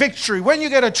get a victory, when you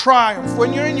get a triumph,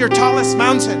 when you're in your tallest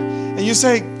mountain and you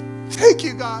say, thank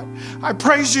you, God. I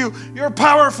praise you. You're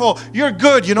powerful. You're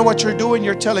good. You know what you're doing?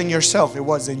 You're telling yourself it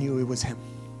wasn't you, it was Him.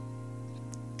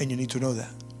 And you need to know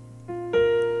that.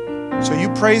 So you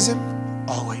praise Him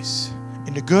always.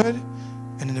 In the good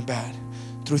and in the bad.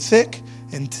 Through thick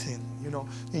and thin. You know,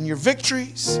 in your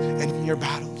victories and in your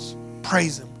battles.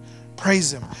 Praise Him.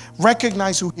 Praise Him.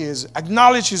 Recognize who He is.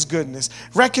 Acknowledge His goodness.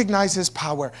 Recognize His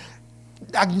power.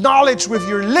 Acknowledge with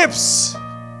your lips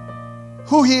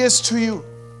who He is to you.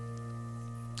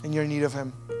 And you're in need of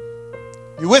Him.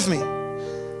 You with me?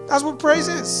 That's what praise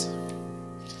is.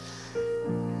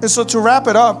 And so to wrap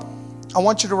it up, I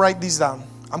want you to write these down.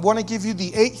 I'm going to give you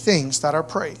the 8 things that are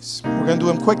praise. We're going to do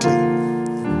them quickly.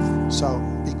 So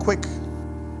be quick.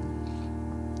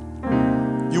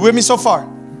 You with me so far?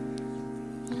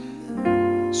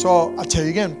 So I'll tell you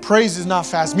again, praise is not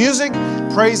fast music.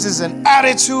 Praise is an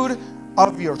attitude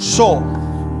of your soul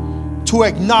to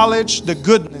acknowledge the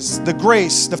goodness, the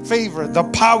grace, the favor, the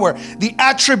power, the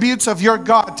attributes of your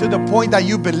God to the point that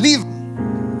you believe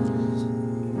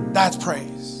Him. That's praise.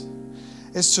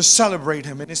 It's to celebrate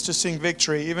Him, and it's to sing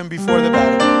victory even before the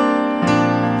battle.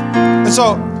 And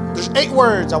so there's 8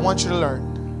 words I want you to learn.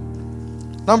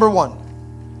 Number 1,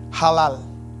 halal.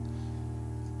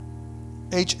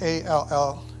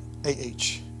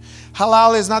 H-A-L-L-A-H.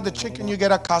 Halal is not the chicken you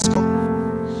get at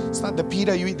Costco. It's not the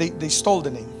pita you eat. They stole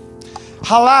the name.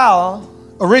 Halal,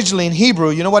 originally in Hebrew,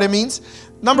 you know what it means?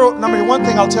 Number 1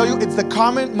 thing I'll tell you, it's the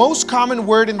most common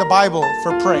word in the Bible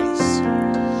for praise.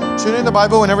 So in the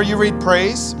Bible, whenever you read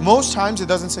praise, most times it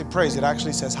doesn't say praise. It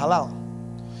actually says halal.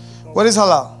 What is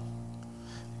halal?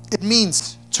 It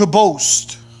means to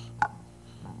boast.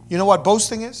 You know what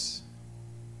boasting is?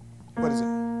 What is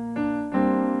it?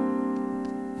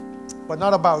 But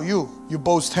not about you. You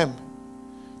boast Him.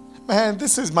 Man,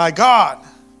 this is my God.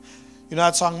 You know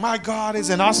that song, my God is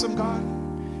an awesome God.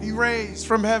 He raised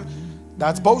from heaven.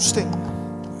 That's boasting.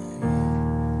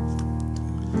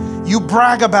 You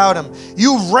brag about Him.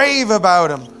 You rave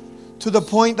about Him to the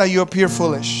point that you appear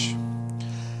foolish.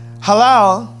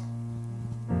 Halal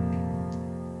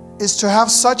is to have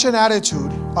such an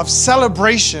attitude of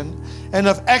celebration and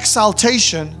of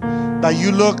exaltation that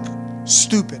you look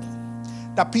stupid.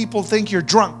 That people think you're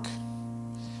drunk.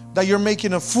 That you're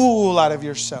making a fool out of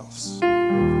yourselves.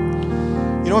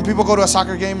 You know when people go to a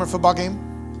soccer game or football game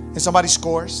and somebody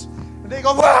scores, and they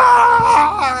go,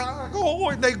 "Wah!"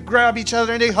 and they grab each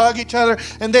other and they hug each other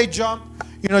and they jump.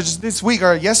 You know, just this week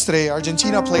or yesterday,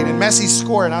 Argentina played and Messi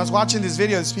scored, and I was watching this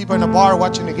video. There's people in a bar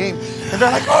watching the game, and they're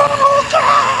like, "Oh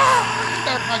God!"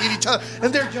 They're hugging each other,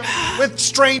 and they're jumping with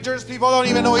strangers. People don't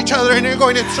even know each other, and they're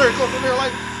going in circles, and they're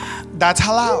like, "That's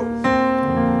halal."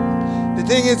 The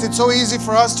thing is, it's so easy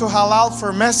for us to halal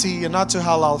for Messi and not to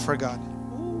halal for God.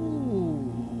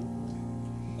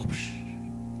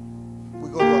 We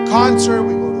go to a concert,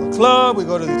 we go to a club, we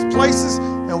go to these places,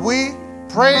 and we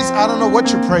praise. I don't know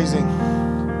what you're praising,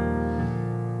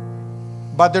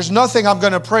 but there's nothing I'm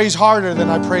going to praise harder than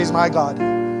I praise my God.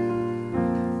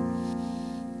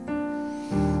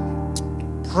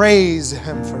 Praise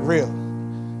Him for real,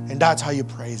 and that's how you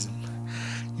praise Him.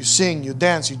 You sing, you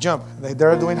dance, you jump.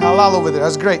 They're doing halal over there.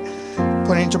 That's great.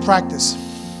 Put it into practice.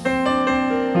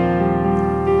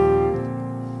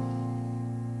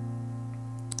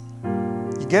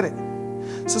 You get it?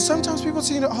 So sometimes people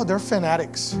say, oh, they're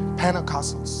fanatics,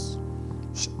 Pentecostals.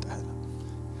 Shut the hell up.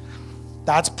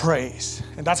 That's praise.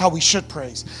 And that's how we should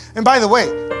praise. And by the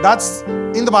way, that's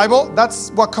in the Bible,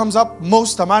 that's what comes up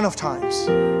most amount of times.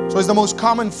 So it's the most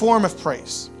common form of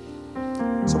praise.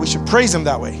 So we should praise Him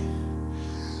that way.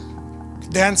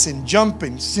 Dancing,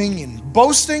 jumping, singing,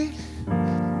 boasting,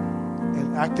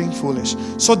 and acting foolish.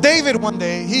 So David one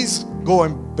day, he's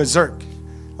going berserk.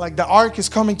 Like the ark is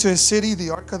coming to his city, the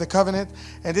Ark of the Covenant,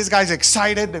 and this guy's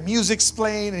excited, the music's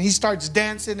playing, and he starts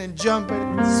dancing and jumping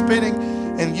and spinning.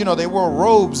 And you know, they wore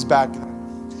robes back then.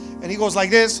 And he goes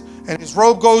like this, and his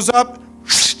robe goes up,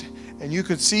 and you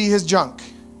could see his junk.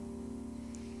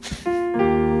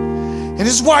 And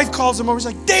his wife calls him over, she's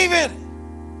like, David!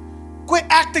 Quit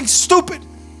acting stupid.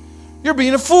 You're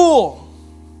being a fool.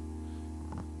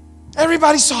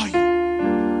 Everybody saw you.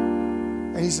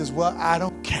 And he says, well, I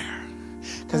don't care.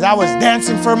 Because I was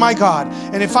dancing for my God.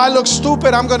 And if I look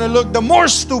stupid, I'm going to look the more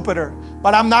stupider.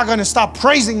 But I'm not going to stop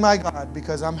praising my God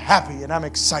because I'm happy and I'm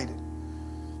excited.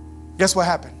 Guess what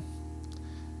happened?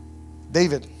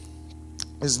 David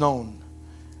is known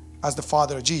as the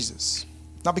father of Jesus.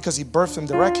 Not because he birthed him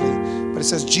directly, but it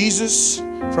says Jesus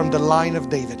from the line of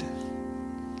David.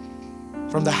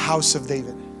 From the house of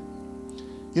David.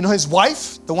 You know his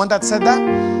wife, the one that said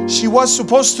that? She was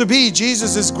supposed to be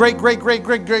Jesus'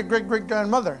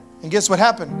 great-great-great-great-great-great-great-grandmother. And guess what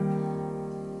happened?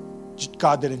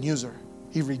 God didn't use her.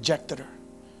 He rejected her.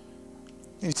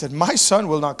 And he said, my son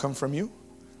will not come from you.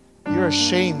 You're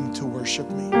ashamed to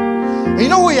worship me. And you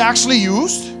know who he actually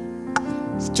used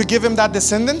to give him that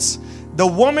descendants? The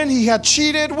woman he had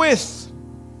cheated with.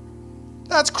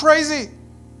 That's crazy.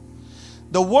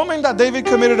 The woman that David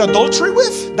committed adultery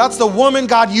with, that's the woman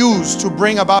God used to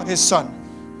bring about his son.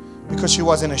 Because she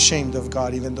wasn't ashamed of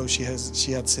God, even though she had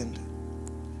sinned.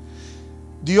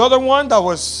 The other one that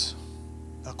was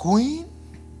a queen,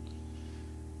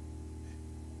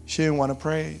 she didn't want to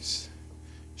praise.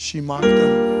 She mocked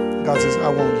him. God says, I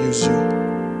won't use you.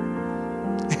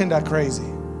 Isn't that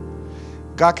crazy?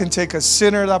 God can take a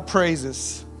sinner that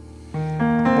praises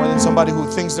more than somebody who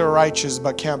thinks they're righteous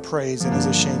but can't praise and is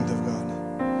ashamed of God.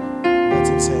 That's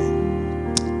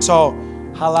insane. So,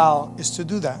 halal is to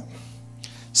do that.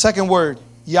 Second word,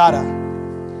 yada.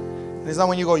 It's not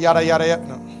when you go yada, yada, yada.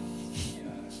 No.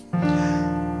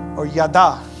 Or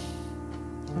yada.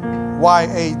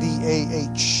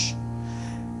 Y-A-D-A-H.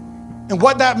 And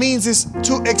what that means is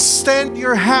to extend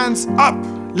your hands up.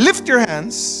 Lift your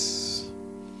hands.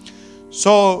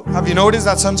 So, have you noticed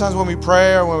that sometimes when we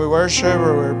pray or when we worship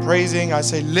or we're praising, I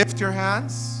say lift your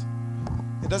hands?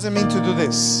 It doesn't mean to do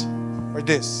this or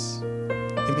this.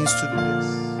 It means to do this.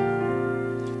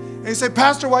 And you say,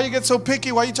 Pastor, why you get so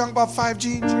picky? Why are you talking about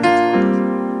 5G in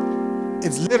church?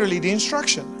 It's literally the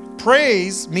instruction.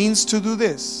 Praise means to do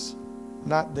this.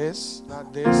 Not this,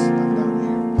 not this, not down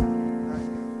here. Not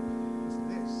here. It's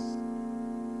this.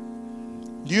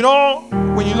 Do you know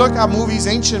when you look at movies,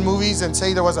 ancient movies, and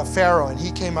say there was a pharaoh and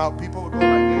he came out, people would go like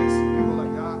this, and go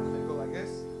like that, and they go like this.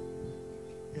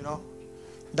 You know?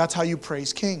 That's how you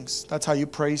praise kings. That's how you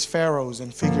praise pharaohs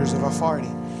and figures of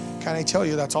authority. Can I tell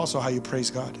you that's also how you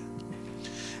praise God?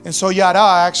 And so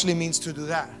yada actually means to do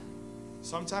that.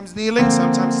 Sometimes kneeling,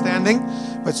 sometimes standing,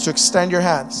 but it's to extend your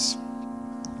hands.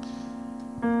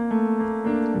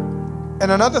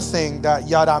 And another thing that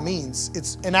yada means,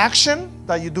 it's an action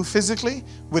that you do physically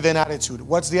with an attitude.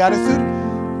 What's the attitude?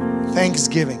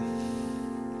 Thanksgiving.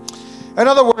 In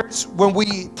other words, when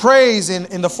we praise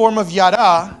in the form of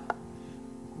yada,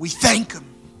 we thank Him.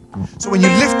 So when you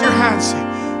lift your hands, say,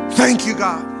 thank you,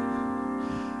 God.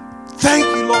 Thank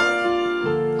you,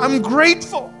 Lord. I'm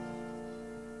grateful.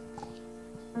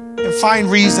 And find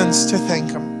reasons to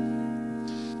thank Him.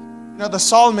 You know, the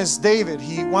psalmist David,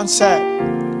 he once said,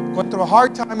 going through a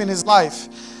hard time in his life.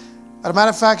 As a matter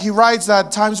of fact, he writes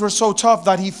that times were so tough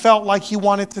that he felt like he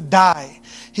wanted to die.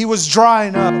 He was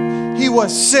drying up. He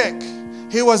was sick.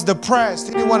 He was depressed.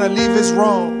 He didn't want to leave his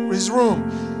room.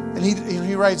 And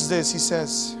he writes this. He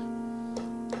says,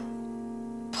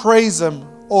 praise Him,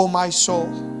 O my soul,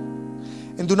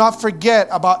 and do not forget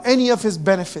about any of His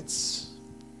benefits.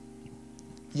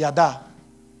 Yada.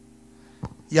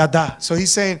 Yada. So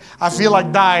he's saying, I feel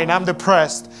like dying. I'm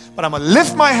depressed. But I'm going to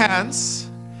lift my hands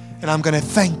and I'm going to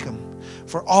thank Him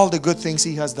for all the good things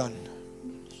He has done.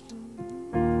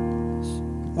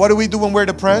 What do we do when we're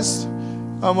depressed?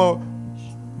 I'm going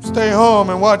to stay home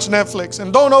and watch Netflix.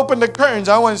 And don't open the curtains.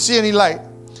 I don't want to see any light.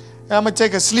 And I'm going to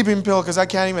take a sleeping pill because I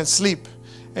can't even sleep.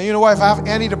 And you know what? If I have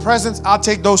antidepressants, I'll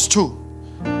take those too.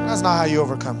 That's not how you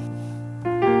overcome.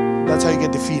 That's how you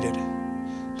get defeated.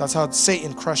 That's how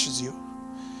Satan crushes you.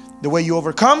 The way you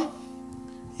overcome,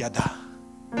 yada.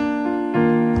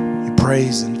 You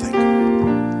praise and thank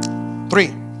Him. 3,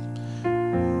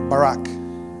 Barak.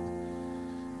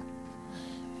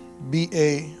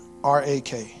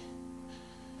 B-A-R-A-K.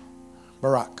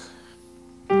 Barak.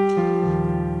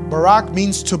 Barak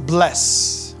means to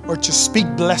bless or to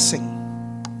speak blessing.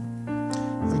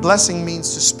 And blessing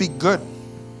means to speak good.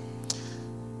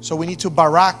 So we need to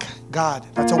barak God.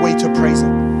 That's a way to praise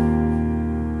Him.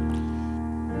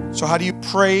 So how do you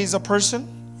praise a person?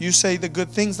 You say the good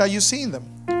things that you see in them.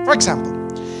 For example,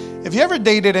 if you ever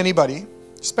dated anybody,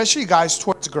 especially guys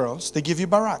towards girls, they give you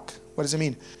barak. What does it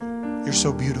mean? You're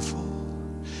so beautiful.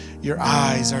 Your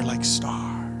eyes are like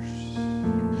stars.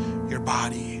 Your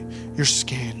body, your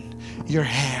skin, your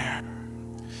hair.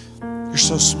 You're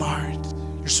so smart.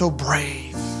 You're so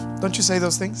brave. Don't you say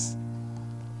those things?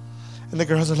 And the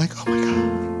girls are like, oh my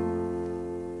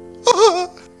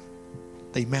God.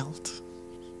 They melt.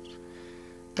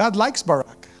 God likes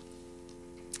barak.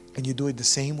 And you do it the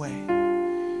same way.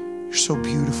 You're so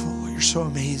beautiful. You're so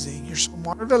amazing. You're so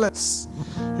marvelous.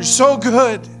 You're so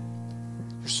good.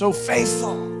 You're so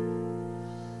faithful.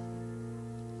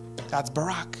 That's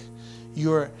barak.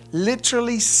 You're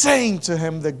literally saying to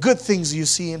Him the good things you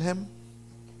see in Him.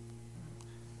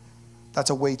 That's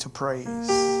a way to praise.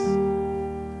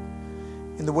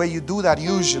 And the way you do that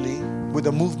usually with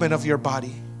the movement of your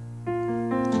body.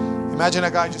 Imagine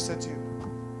a guy just said to you,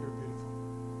 you're beautiful.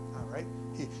 All right?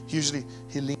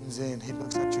 He leans in, he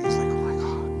looks at you, he's like, oh my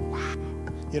God, wow.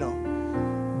 You know,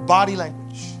 body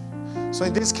language. So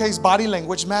in this case, body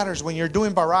language matters. When you're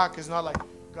doing barak, it's not like,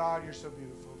 God, you're so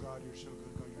beautiful, God, you're so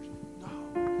good, God, you're so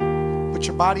good. No. Put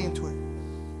your body into it.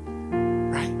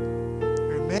 Right?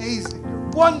 You're amazing, you're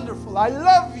wonderful, I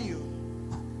love you.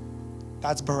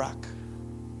 That's barak.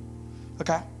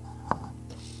 Okay?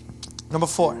 Number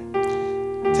 4,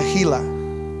 tehillah.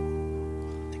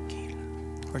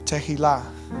 Or tehillah.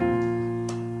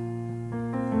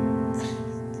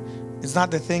 It's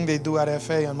not the thing they do at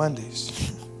FA on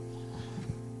Mondays.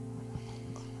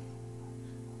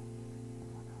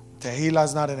 Tehillah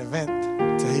is not an event.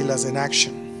 Tehillah is an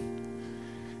action.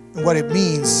 And what it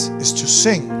means is to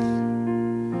sing.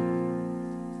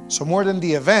 So more than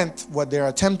the event, what they're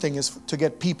attempting is to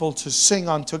get people to sing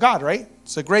unto God, right?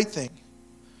 It's a great thing.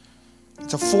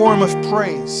 It's a form of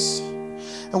praise.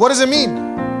 And what does it mean?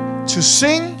 To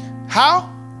sing,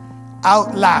 how?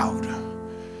 Out loud.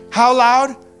 How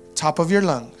loud? Top of your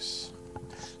lungs.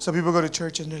 So people go to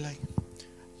church and they're like,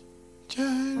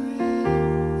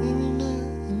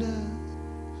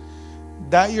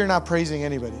 that you're not praising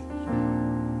anybody.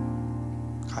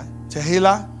 Okay.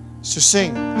 Tehillah is to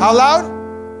sing. How loud?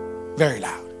 Very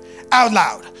loud. Out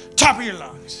loud. Top of your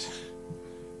lungs.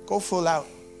 Go full out.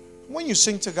 When you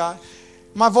sing to God,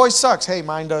 my voice sucks. Hey,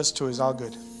 mine does too. It's all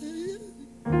good.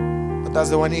 But that's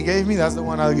the one He gave me. That's the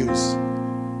one I'll use.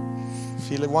 If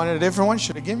He wanted a different one,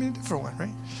 should have given me a different one,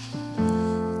 right?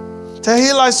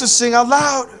 Tehillah is to sing out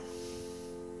loud.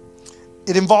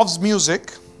 It involves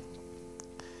music,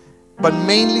 but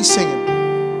mainly singing.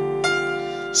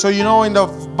 So you know, in the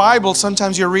Bible,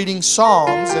 sometimes you're reading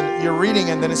Psalms and you're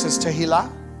reading and then it says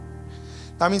Tehillah.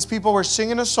 That means people were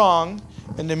singing a song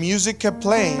and the music kept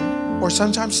playing or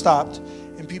sometimes stopped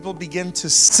and people begin to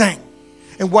sing.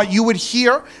 And what you would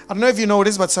hear, I don't know if you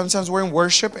notice, but sometimes we're in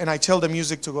worship and I tell the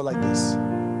music to go like this.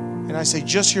 And I say,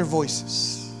 just your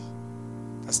voices.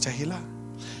 That's Tehillah.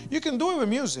 You can do it with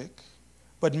music,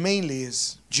 but mainly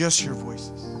is just your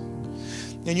voices.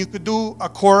 And you could do a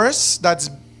chorus that's,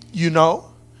 you know,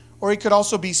 or it could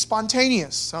also be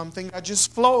spontaneous, something that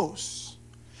just flows.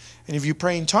 And if you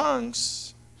pray in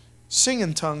tongues, sing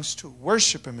in tongues too.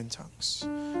 Worship Him in tongues.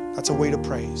 That's a way to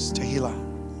praise. Tehillah.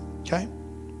 Okay?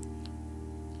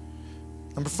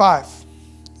 Number 5.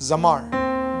 Zamar.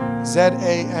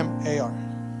 Z-A-M-A-R.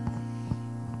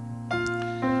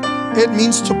 It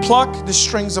means to pluck the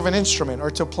strings of an instrument or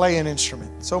to play an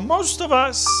instrument. So most of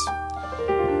us,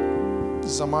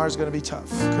 Zamar is going to be tough.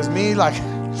 Because me, like,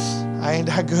 I ain't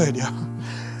that good, yo.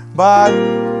 But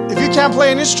if you can't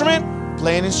play an instrument,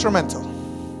 play an instrumental.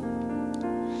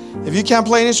 If you can't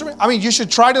play an instrument, I mean, you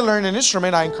should try to learn an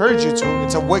instrument. I encourage you to.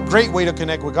 It's a great way to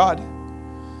connect with God.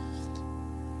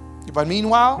 But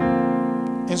meanwhile,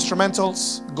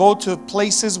 instrumentals, go to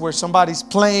places where somebody's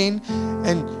playing.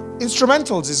 And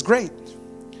instrumentals is great.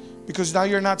 Because now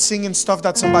you're not singing stuff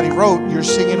that somebody wrote. You're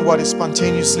singing what is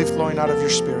spontaneously flowing out of your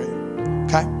spirit.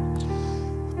 Okay?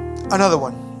 Another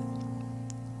one.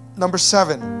 Number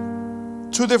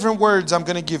 7. 2 different words I'm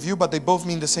going to give you, but they both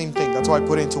mean the same thing. That's why I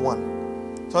put it into one.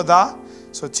 Todah,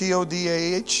 so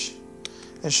T-O-D-A-H,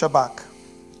 and Shabak.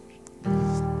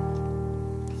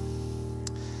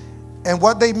 And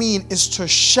what they mean is to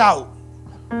shout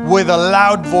with a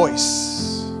loud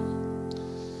voice.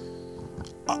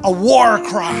 A war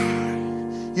cry.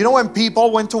 You know when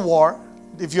people went to war,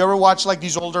 if you ever watch like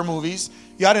these older movies,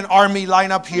 you had an army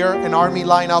line up here, an army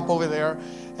line up over there.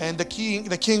 And the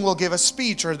king will give a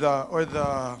speech, or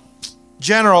the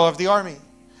general of the army.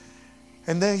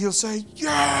 And then he'll say,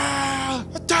 yeah,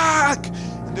 attack.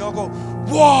 And they all go,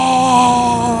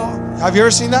 whoa. Have you ever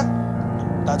seen that?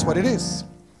 That's what it is.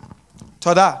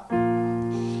 Todah.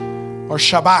 Or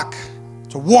Shabak.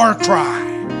 It's a war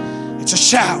cry. It's a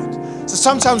shout. So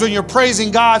sometimes when you're praising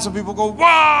God, some people go,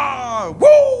 whoa,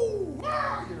 woo,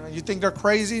 whoa. You think they're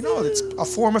crazy? No, it's a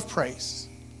form of praise.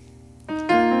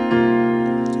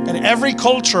 And every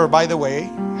culture, by the way,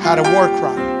 had a war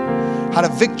cry, had a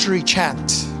victory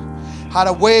chant, had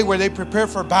a way where they prepare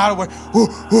for battle.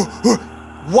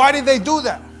 Why did they do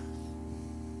that?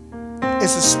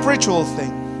 It's a spiritual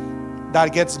thing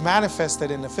that gets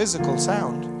manifested in the physical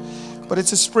sound. But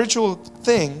it's a spiritual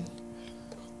thing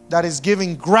that is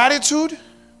giving gratitude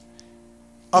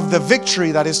of the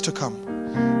victory that is to come.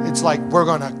 It's like, we're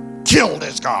going to kill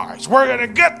these guys. We're going to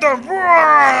get them.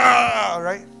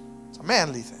 Right? It's a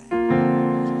manly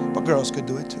thing. But girls could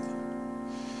do it too.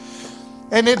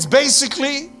 And it's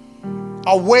basically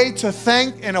a way to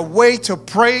thank and a way to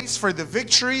praise for the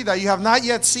victory that you have not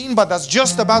yet seen, but that's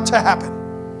just about to happen.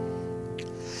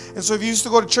 And so if you used to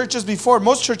go to churches before,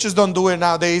 most churches don't do it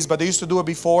nowadays, but they used to do it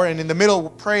before. And in the middle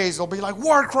of praise, they'll be like,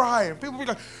 war cry. And people will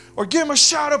be like, or give them a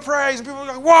shout of praise. And people will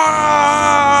be like,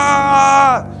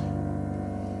 wah!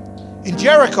 In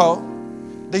Jericho,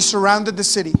 they surrounded the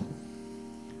city.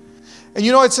 And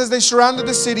you know, it says they surrounded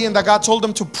the city and that God told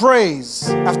them to praise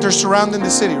after surrounding the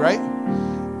city, right?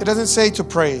 It doesn't say to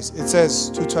praise. It says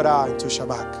to Torah and to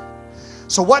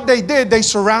Shabbat. So what they did, they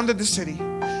surrounded the city.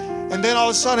 And then all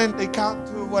of a sudden, they count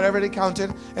to whatever they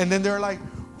counted. And then they're like,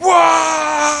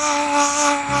 wah!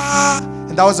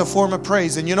 And that was a form of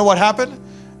praise. And you know what happened?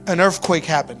 An earthquake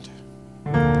happened.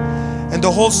 And the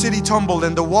whole city tumbled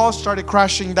and the walls started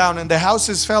crashing down and the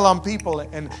houses fell on people.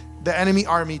 And the enemy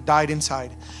army died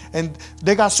inside. And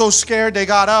they got so scared, they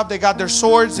got up, they got their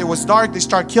swords, it was dark, they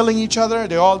started killing each other,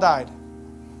 they all died.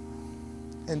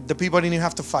 And the people didn't even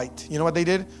have to fight. You know what they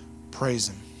did? Praise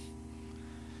him.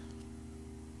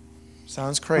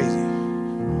 Sounds crazy,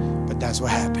 but that's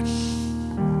what happened.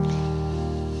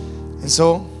 And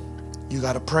so, you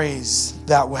got to praise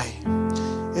that way.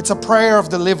 It's a prayer of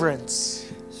deliverance.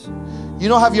 You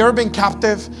know, have you ever been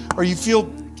captive or you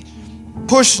feel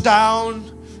pushed down,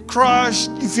 crushed,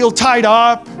 you feel tied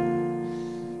up,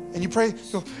 and you pray,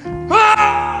 you go,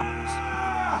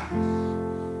 ah!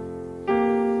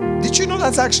 Did you know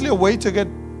that's actually a way to get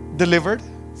delivered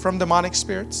from demonic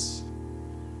spirits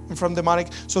and from demonic?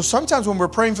 So sometimes when we're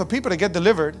praying for people to get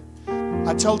delivered,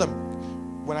 I tell them,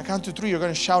 when I count to 3, you're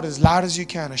going to shout as loud as you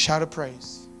can, a shout of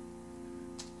praise.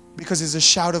 Because it's a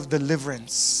shout of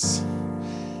deliverance.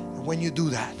 And when you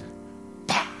do that,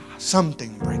 bah,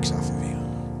 something breaks off of you.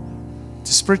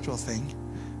 It's a spiritual thing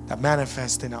that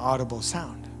manifests in an audible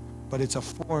sound. But it's a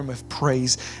form of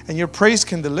praise. And your praise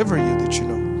can deliver you, did you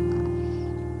know?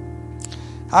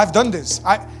 I've done this.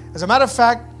 As a matter of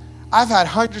fact, I've had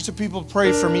hundreds of people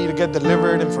pray for me to get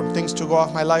delivered and from things to go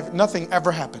off my life. Nothing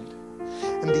ever happened.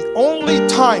 And the only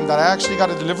time that I actually got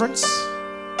a deliverance,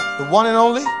 the one and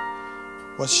only,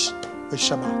 was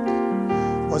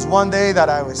Shabbat. Was one day that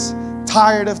I was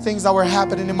tired of things that were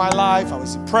happening in my life. I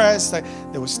was depressed.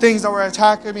 There was things that were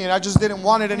attacking me and I just didn't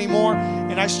want it anymore.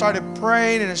 And I started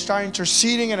praying and I started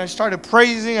interceding and I started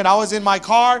praising and I was in my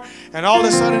car and all of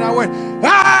a sudden I went,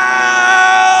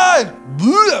 ah! And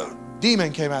bleh,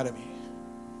 demon came out of me.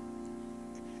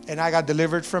 And I got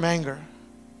delivered from anger.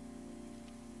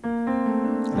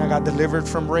 And I got delivered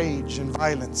from rage and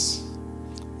violence,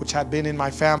 which had been in my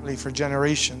family for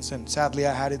generations, and sadly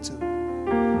I had it too.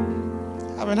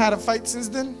 Haven't had a fight since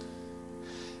then.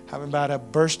 Haven't had a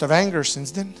burst of anger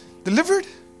since then. Delivered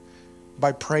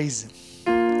by praising.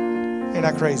 Ain't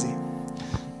that crazy?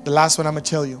 The last one I'm going to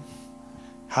tell you.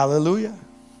 Hallelujah.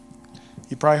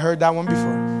 You probably heard that one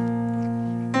before.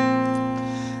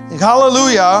 And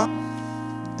hallelujah,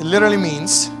 it literally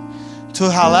means to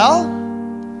halal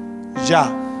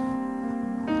Jah.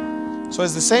 So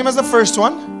it's the same as the first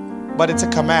one, but it's a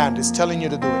command. It's telling you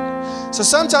to do it. So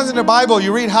sometimes in the Bible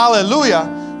you read hallelujah.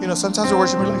 You know, sometimes the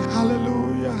worship is like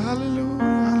hallelujah, hallelujah,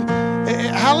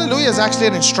 hallelujah. Hallelujah is actually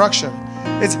an instruction.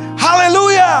 It's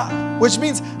hallelujah, which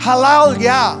means halal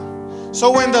Yah. So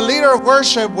when the leader of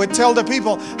worship would tell the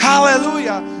people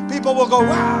hallelujah, people will go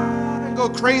wow and go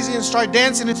crazy and start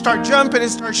dancing and start jumping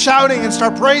and start shouting and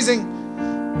start praising.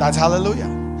 That's hallelujah.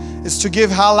 It's to give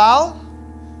halal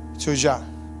to Jah.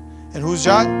 And who's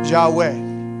Jah?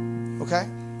 Yahweh. Okay?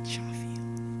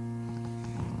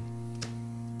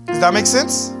 Does that make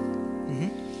sense? Mm-hmm.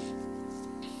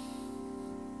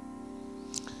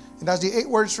 And that's the 8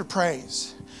 words for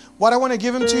praise. What I want to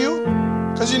give them to you,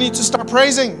 because you need to start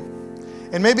praising.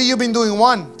 And maybe you've been doing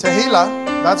 1, Tehillah.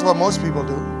 That's what most people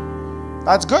do.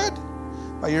 That's good.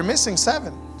 But you're missing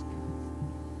 7.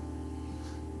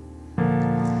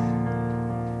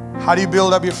 How do you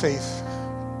build up your faith?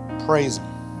 Praise Him.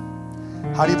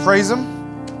 How do you praise Him?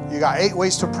 You got 8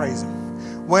 ways to praise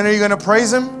Him. When are you going to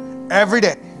praise Him? Every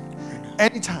day.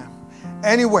 Anytime.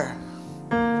 Anywhere.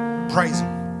 Praise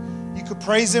Him. You could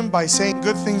praise Him by saying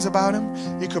good things about Him.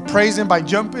 You could praise Him by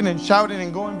jumping and shouting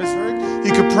and going berserk.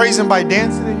 You could praise Him by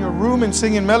dancing in your room and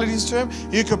singing melodies to Him.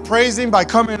 You could praise Him by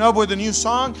coming up with a new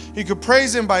song. You could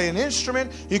praise Him by an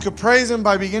instrument. You could praise Him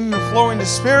by beginning to flow in the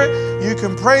Spirit. You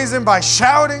can praise Him by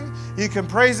shouting. You can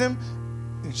praise Him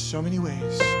in so many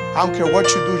ways. I don't care what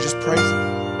you do, just praise Him.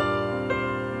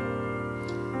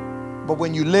 But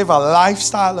when you live a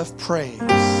lifestyle of praise,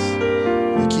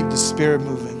 you keep the Spirit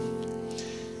moving.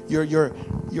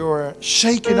 You're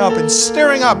shaking up and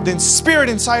stirring up the Spirit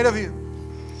inside of you.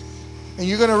 And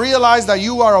you're going to realize that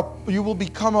you will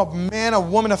become a man, a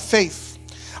woman of faith.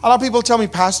 A lot of people tell me,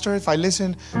 Pastor, if I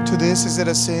listen to this, is it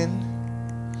a sin?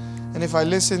 And if I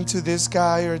listen to this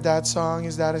guy or that song,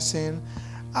 is that a sin?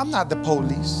 I'm not the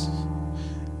police,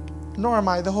 nor am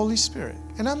I the Holy Spirit.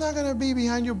 And I'm not going to be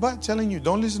behind your butt telling you,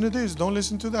 don't listen to this, don't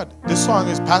listen to that. This song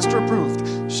is pastor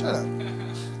approved. Shut up.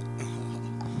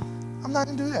 I'm not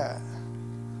going to do that.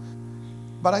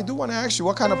 But I do want to ask you,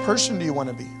 what kind of person do you want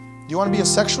to be? Do you want to be a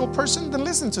sexual person? Then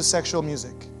listen to sexual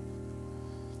music. Do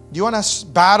you want to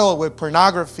battle with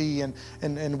pornography and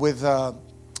with,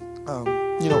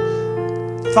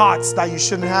 thoughts that you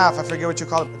shouldn't have? I forget what you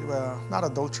call it. Not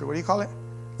adultery. What do you call it?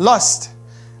 Lust.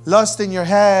 Lust in your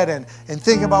head and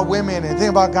think about women and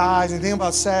think about guys and think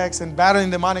about sex and battling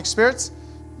demonic spirits.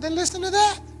 Then listen to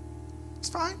that. It's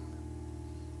fine.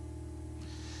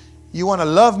 You want to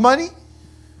love money?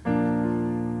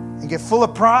 get full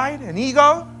of pride and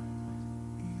ego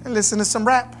and listen to some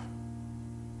rap.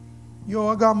 Yo,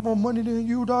 I got more money than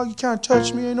you, dog. You can't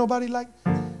touch me. Ain't nobody like,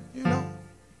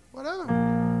 whatever.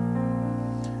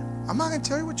 I'm not going to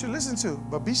tell you what you listen to,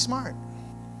 but be smart.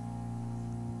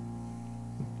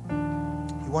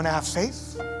 You want to have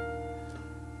faith?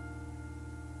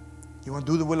 You want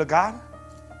to do the will of God?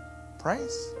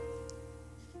 Praise.